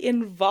everybody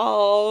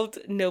involved.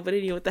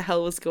 Nobody knew what the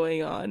hell was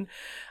going on.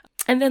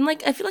 And then,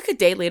 like, I feel like a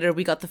day later,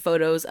 we got the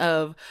photos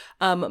of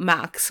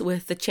Max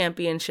with the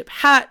championship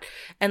hat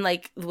and,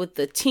 like, with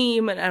the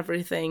team and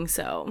everything.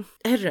 So,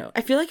 I don't know.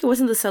 I feel like it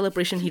wasn't the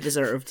celebration he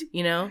deserved,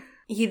 you know?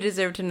 He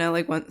deserved to know,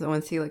 like,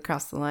 once he, like,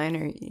 crossed the line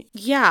or...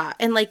 Yeah,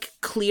 and, like,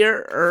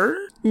 clearer.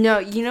 No,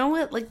 you know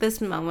what, like,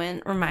 this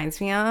moment reminds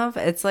me of?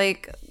 It's,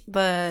 like,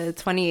 the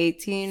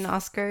 2018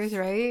 Oscars,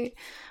 right?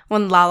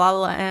 When La La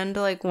Land,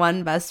 like,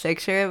 won Best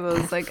Picture, it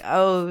was like,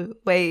 oh,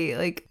 wait,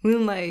 like,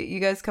 Moonlight,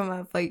 you guys come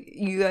up, like,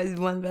 you guys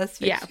won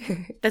Best Picture. Yeah,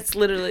 that's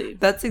literally...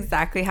 That's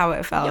exactly how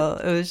it felt.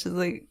 Yep. It was just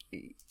like,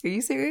 are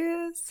you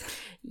serious?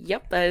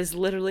 Yep, that is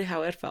literally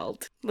how it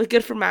felt. Like,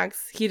 good for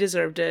Max. He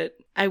deserved it.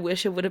 I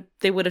wish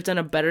they would have done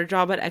a better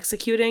job at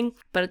executing,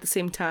 but at the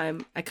same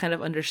time, I kind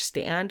of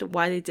understand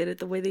why they did it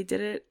the way they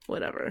did it.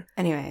 Whatever.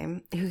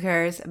 Anyway, who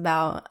cares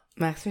about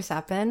Max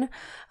Verstappen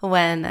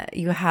when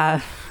you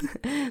have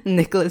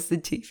Nicholas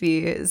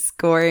Latifi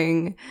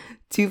scoring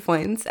 2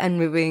 points and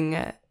moving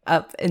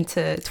up into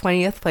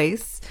 20th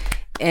place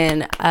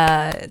in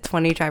a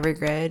 20 driver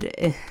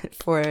grid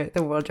for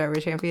the World Driver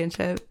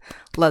Championship.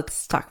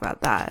 Let's talk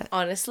about that.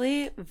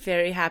 Honestly,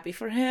 very happy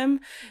for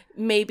him.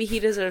 Maybe he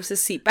deserves a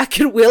seat back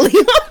in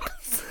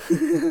Williams.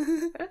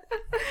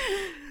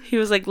 He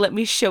was like, let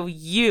me show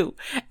you.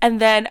 And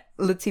then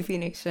Latifi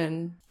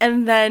Nation.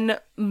 And then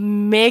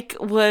Mick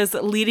was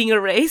leading a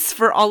race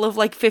for all of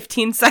like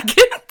 15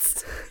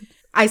 seconds.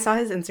 I saw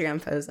his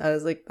Instagram post. I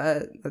was like,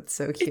 that's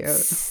so cute.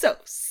 It's so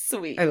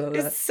sweet. I love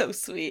that. It's so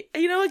sweet.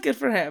 You know what? Good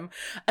for him.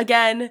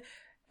 Again,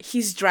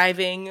 He's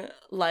driving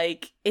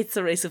like it's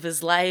the race of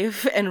his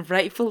life, and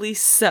rightfully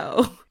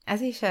so. As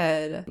he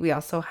should. We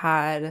also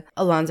had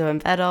Alonso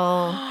and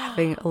Vettel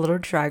having a little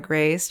drag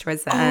race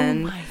towards the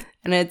end. My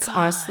and it's God.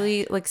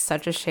 honestly like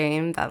such a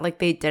shame that like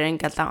they didn't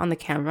get that on the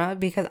camera,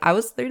 because I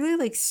was literally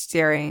like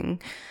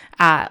staring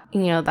at,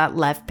 you know, that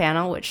left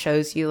panel which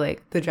shows you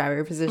like the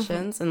driver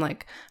positions and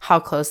like how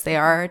close they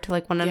are to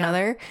like one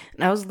another.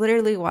 And I was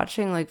literally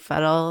watching like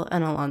Vettel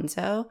and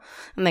Alonso,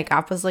 and the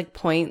gap was like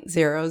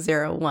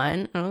 0.001.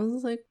 And I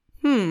was like,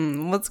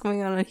 what's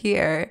going on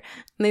here?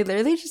 And they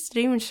literally just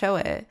didn't even show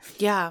it.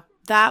 Yeah,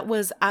 that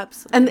was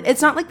absolutely. And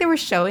it's not like they were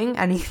showing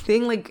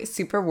anything like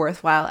super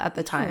worthwhile at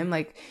the time.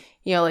 Like,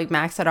 you know, like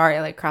Max had already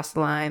like crossed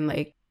the line.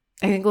 Like,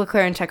 I think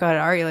Leclerc and Checo had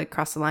already like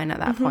crossed the line at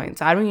that point.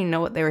 So I don't even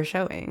know what they were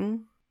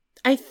showing.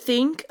 I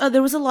think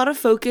there was a lot of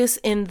focus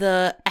in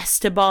the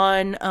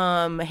Esteban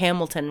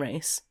Hamilton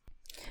race.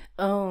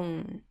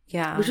 Oh,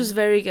 yeah. Which was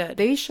very good.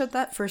 They showed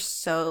that for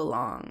so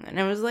long. And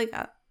it was like,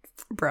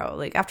 bro,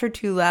 like after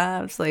 2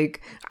 laps,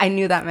 like I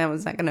knew that man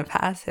was not going to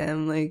pass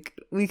him. Like,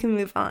 we can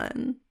move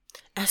on.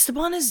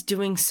 Esteban is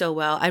doing so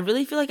well. I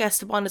really feel like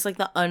Esteban is like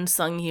the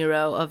unsung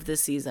hero of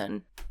this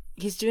season.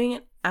 He's doing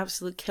an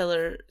absolute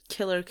killer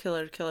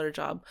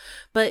job.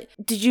 But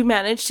did you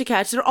manage to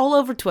catch, they're all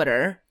over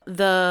Twitter,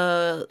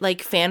 the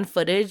like fan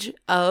footage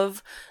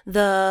of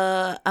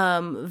the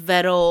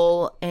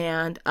Vettel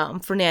and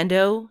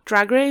Fernando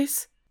drag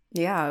race?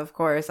 Yeah, of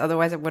course.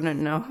 Otherwise, I wouldn't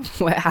know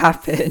what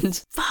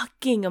happened.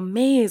 Fucking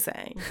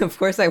amazing. Of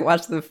course, I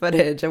watched the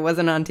footage. It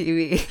wasn't on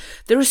TV.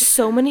 There were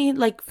so many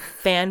like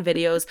fan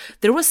videos.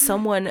 There was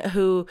someone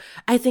who,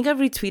 I think I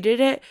retweeted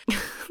it.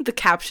 The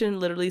caption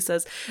literally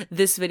says,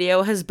 "This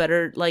video has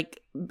better, like,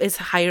 is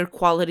higher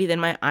quality than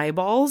my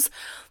eyeballs."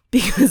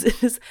 Because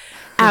it is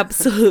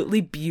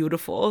absolutely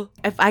beautiful.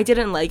 If I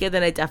didn't like it,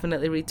 then I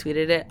definitely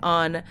retweeted it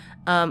on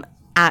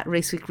at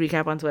Race Week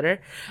Recap on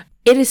Twitter.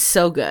 It is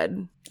so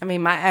good. I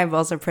mean, my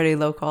eyeballs are pretty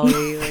low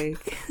quality.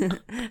 Like,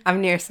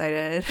 I'm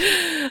nearsighted.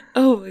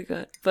 Oh my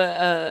God.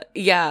 But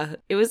yeah,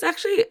 it was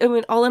actually, I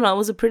mean, all in all, it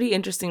was a pretty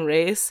interesting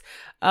race.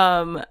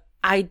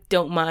 I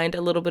don't mind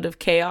a little bit of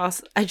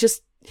chaos.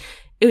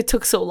 It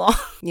took so long.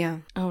 Yeah.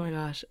 Oh my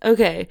gosh.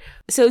 Okay.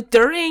 So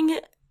during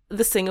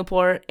the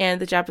Singapore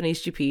and the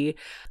Japanese GP,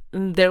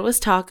 there was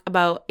talk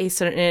about a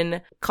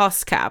certain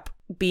cost cap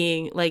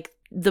being, like,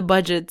 the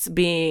budgets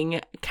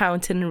being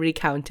counted and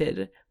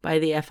recounted by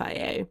the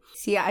FIA.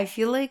 See, I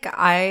feel like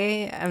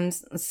I am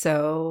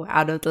so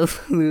out of the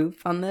loop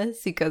on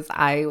this because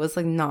I was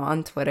like not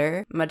on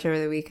Twitter much over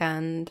the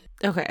weekend.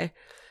 Okay.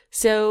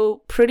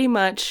 So pretty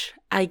much,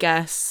 I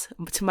guess,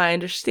 to my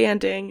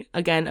understanding,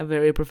 again, a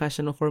very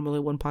professional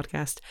Formula One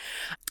podcast,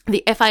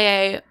 the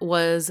FIA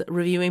was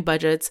reviewing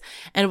budgets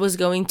and was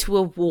going to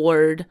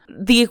award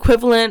the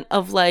equivalent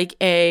of like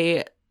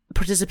a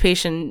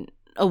participation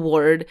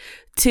award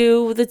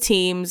to the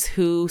teams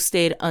who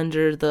stayed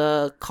under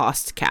the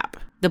cost cap,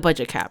 the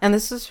budget cap. And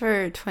this was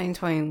for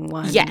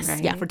 2021, yes,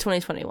 right? Yeah, for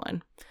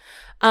 2021.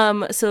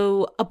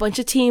 So a bunch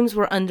of teams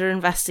were under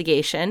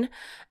investigation.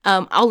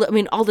 All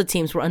the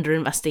teams were under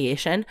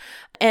investigation,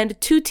 and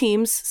 2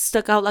 teams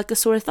stuck out like a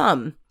sore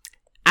thumb: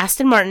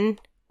 Aston Martin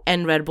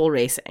and Red Bull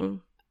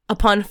Racing.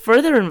 Upon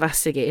further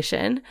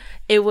investigation,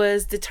 it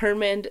was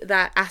determined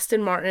that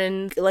Aston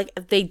Martin, like,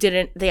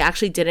 they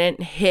actually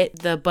didn't hit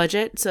the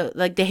budget. So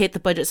like they hit the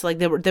budget, so like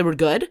they were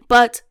good.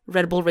 But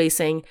Red Bull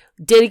Racing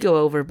did go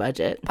over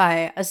budget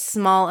by a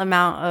small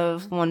amount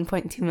of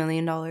 $1.2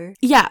 million.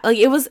 Yeah, like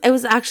it was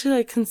actually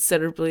like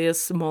considerably a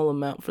small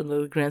amount for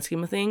the grand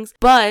scheme of things.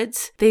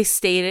 But they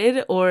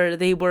stated, or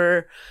they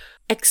were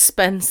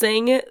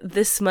expensing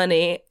this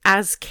money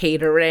as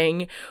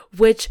catering,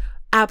 which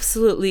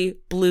absolutely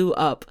blew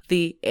up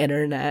the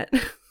internet.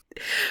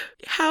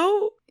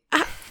 How?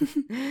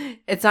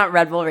 It's not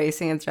Red Bull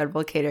Racing, it's Red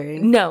Bull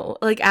Catering. No,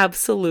 like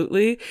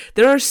absolutely.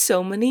 There are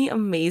so many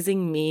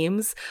amazing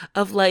memes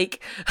of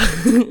like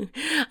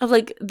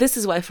this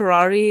is why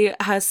Ferrari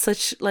has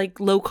such like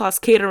low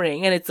cost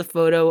catering, and it's a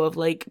photo of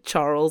like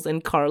Charles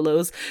and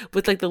Carlos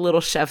with like the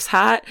little chef's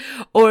hat.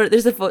 Or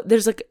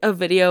there's like a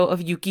video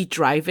of Yuki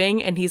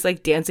driving and he's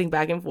like dancing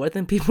back and forth,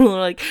 and people are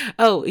like,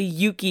 "Oh,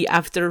 Yuki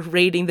after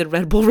raiding the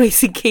Red Bull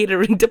Racing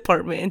catering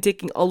department and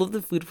taking all of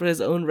the food for his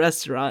own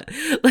restaurant."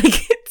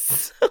 Like,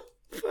 it's so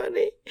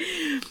funny.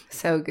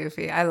 So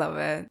goofy. I love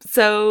it.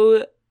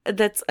 So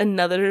that's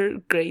another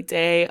great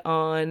day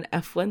on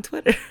F1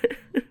 Twitter.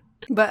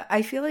 But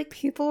I feel like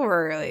people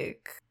were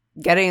like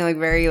getting like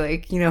very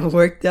like, you know,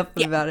 worked up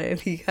about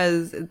it,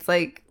 because it's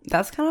like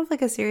that's kind of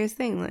like a serious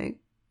thing. Like,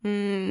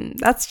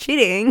 that's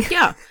cheating.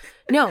 Yeah.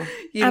 No.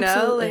 You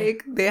know,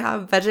 like they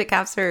have budget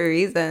caps for a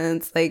reason.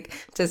 It's like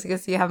just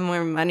because you have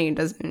more money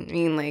doesn't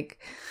mean like,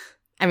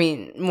 I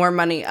mean, more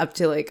money up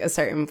to like a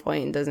certain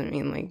point doesn't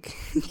mean like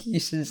you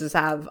should just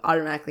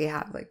automatically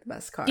have like the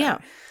best car. Yeah.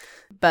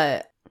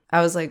 But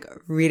I was like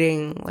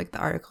reading like the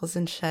articles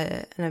and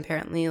shit, and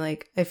apparently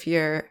like if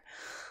you're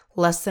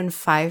less than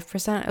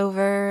 5%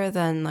 over,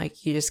 then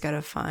like you just get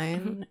a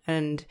fine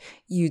and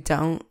you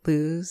don't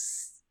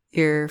lose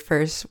your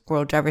first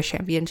World Driver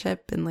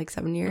Championship in like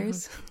 7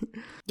 years.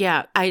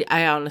 Yeah,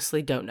 I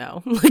honestly don't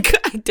know. Like,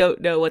 I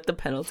don't know what the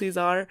penalties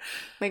are.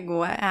 Like,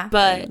 what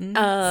happened?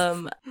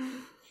 But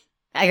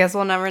I guess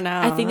we'll never know.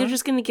 I think they're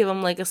just gonna give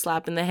him like a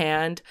slap in the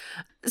hand.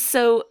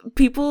 So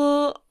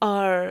people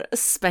are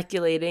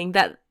speculating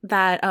that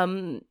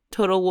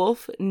Total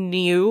Wolff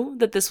knew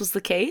that this was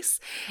the case,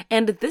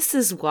 and this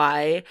is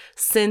why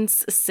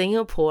since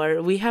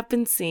Singapore we have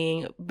been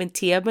seeing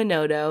Mattia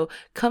Binotto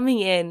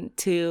coming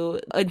into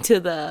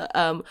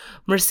the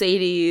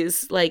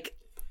Mercedes like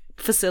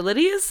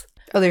facilities.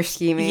 Oh, they're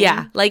scheming.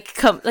 Yeah,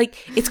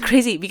 it's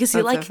crazy because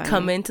you That's so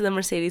come funny. into the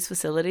Mercedes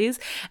facilities.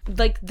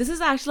 Like, this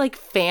is actually like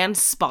fan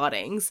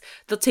spottings.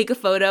 They'll take a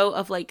photo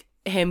of like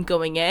him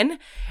going in,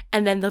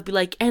 and then they'll be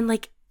like, and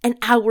like an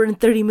hour and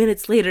 30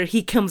 minutes later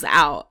he comes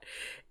out,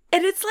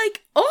 and it's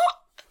like, oh,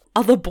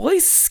 are the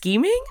boys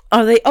scheming?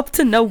 Are they up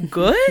to no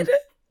good?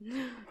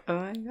 Oh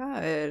my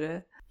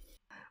god.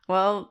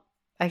 Well,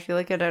 I feel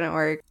like it didn't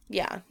work.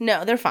 Yeah,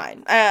 no, they're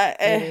fine.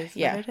 It is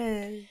Yeah. what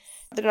it is.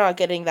 They're not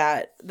getting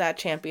that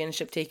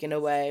championship taken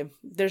away.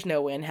 There's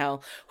no way in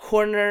hell.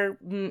 Horner,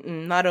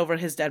 not over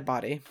his dead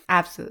body.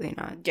 Absolutely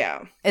not.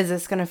 Yeah, Is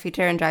this going to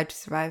feature in Drive to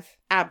Survive?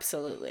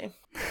 absolutely.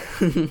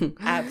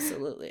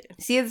 Absolutely.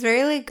 See, it's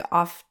very like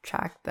off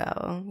track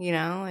though, you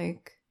know?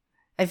 Like,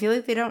 I feel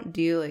like they don't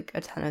do like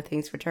a ton of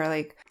things which are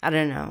like, I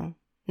don't know,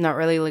 not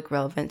really like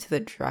relevant to the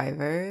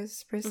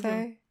drivers per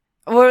se.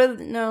 Or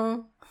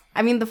no.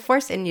 I mean, the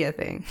Force India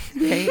thing,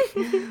 right?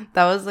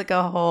 That was like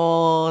a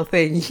whole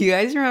thing. You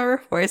guys remember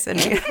Force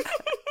India?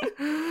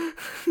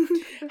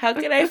 How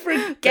can I The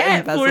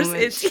forget Force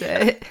embezzlement India?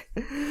 shit.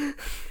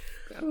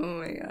 Oh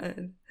my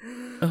god.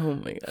 Oh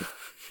my god.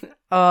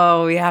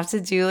 Oh, we have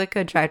to do like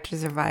a Drive to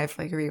Survive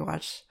like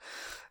rewatch.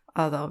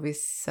 Oh, that'll be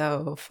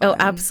so fun. Oh,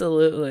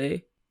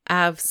 absolutely.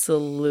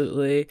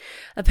 Absolutely.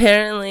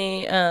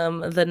 Apparently,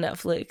 the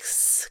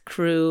Netflix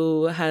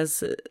crew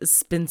has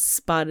been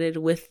spotted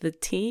with the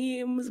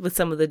teams, with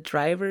some of the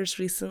drivers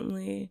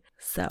recently.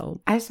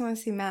 So, I just want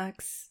to see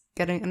Max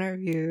getting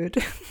interviewed.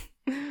 To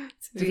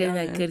be getting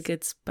that honest.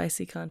 good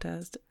spicy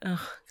contest.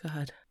 Oh,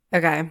 God.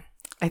 Okay,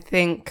 I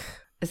think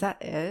is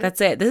that it?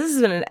 That's it. This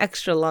has been an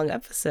extra long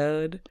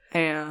episode. I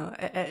know.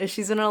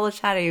 She's been a little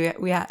chatty.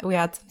 We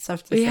had some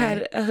stuff to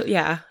say.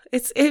 Yeah.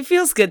 It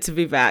feels good to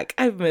be back.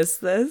 I've missed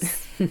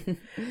this.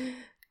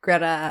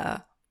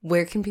 Greta,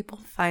 where can people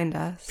find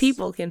us?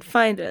 People can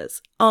find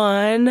us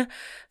on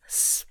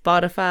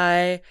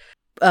Spotify,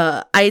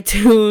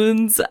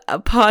 iTunes,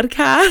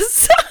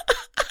 podcasts.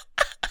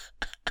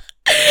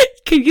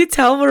 Can you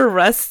tell we're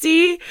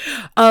rusty?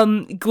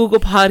 Google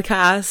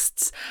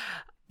Podcasts,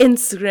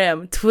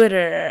 Instagram,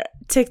 Twitter,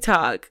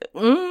 TikTok,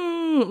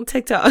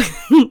 TikTok,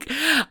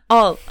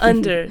 all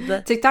under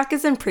the TikTok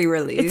is in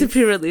pre-release. It's a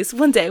pre-release.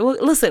 One day. Well,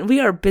 listen,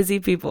 we are busy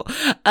people.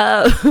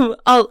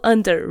 All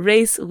under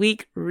Race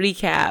Week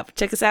Recap.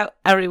 Check us out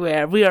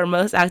everywhere. We are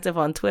most active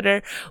on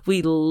Twitter.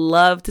 We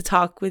love to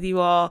talk with you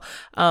all.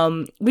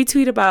 We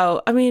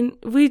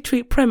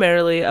tweet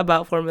primarily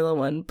about Formula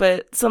One,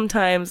 but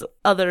sometimes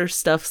other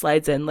stuff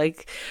slides in.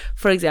 Like,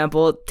 for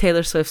example,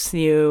 Taylor Swift's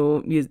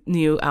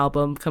new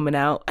album coming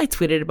out. I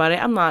tweeted about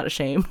it. I'm not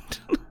ashamed.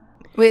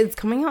 Wait, it's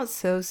coming out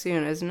so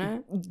soon, isn't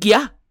it?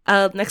 Yeah.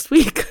 Next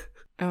week.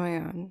 Oh my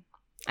god.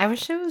 I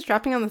wish it was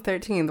dropping on the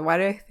 13th. Why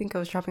do I think it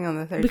was dropping on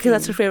the 13th? Because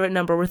that's her favorite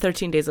number. We're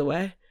 13 days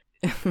away.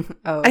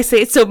 Oh. I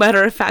say it so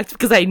matter of fact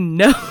because I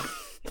know.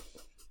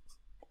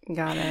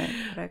 Got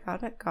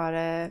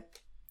it.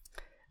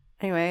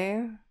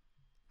 Anyway,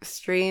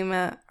 stream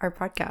our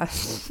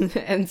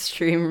podcast and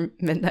stream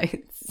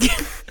Midnights.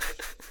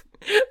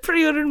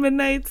 Pre-order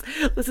Midnights.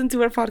 Listen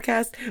to our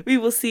podcast. We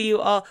will see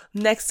you all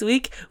next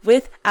week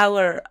with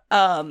our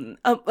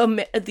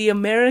the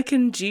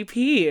American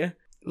GP,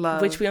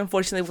 Love. which we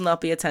unfortunately will not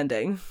be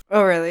attending.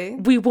 Oh, really?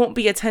 We won't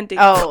be attending.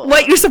 Oh.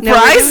 What? You're No, we're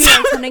surprised?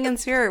 gonna be attending in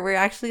Spirit. We're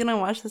actually gonna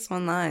watch this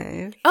one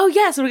live. Oh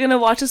yeah, so we're gonna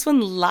watch this one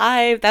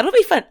live. That'll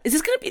be fun. This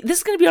is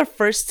gonna be our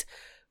first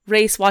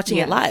race watching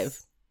it live.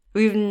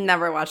 We've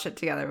never watched it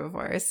together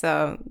before,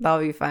 so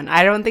that'll be fun.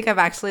 I don't think I've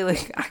actually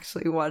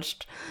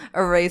watched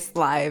a race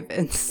live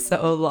in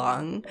so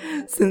long,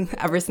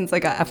 ever since I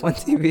got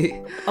F1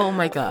 TV. Oh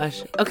my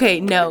gosh. Okay,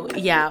 no,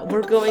 yeah,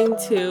 we're going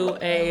to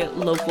a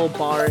local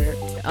bar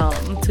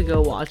to go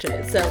watch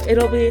it. So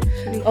it'll be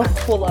a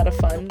whole lot of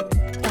fun.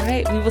 All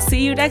right, we will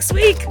see you next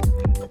week.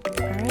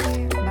 All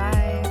right,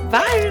 bye.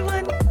 Bye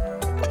everyone.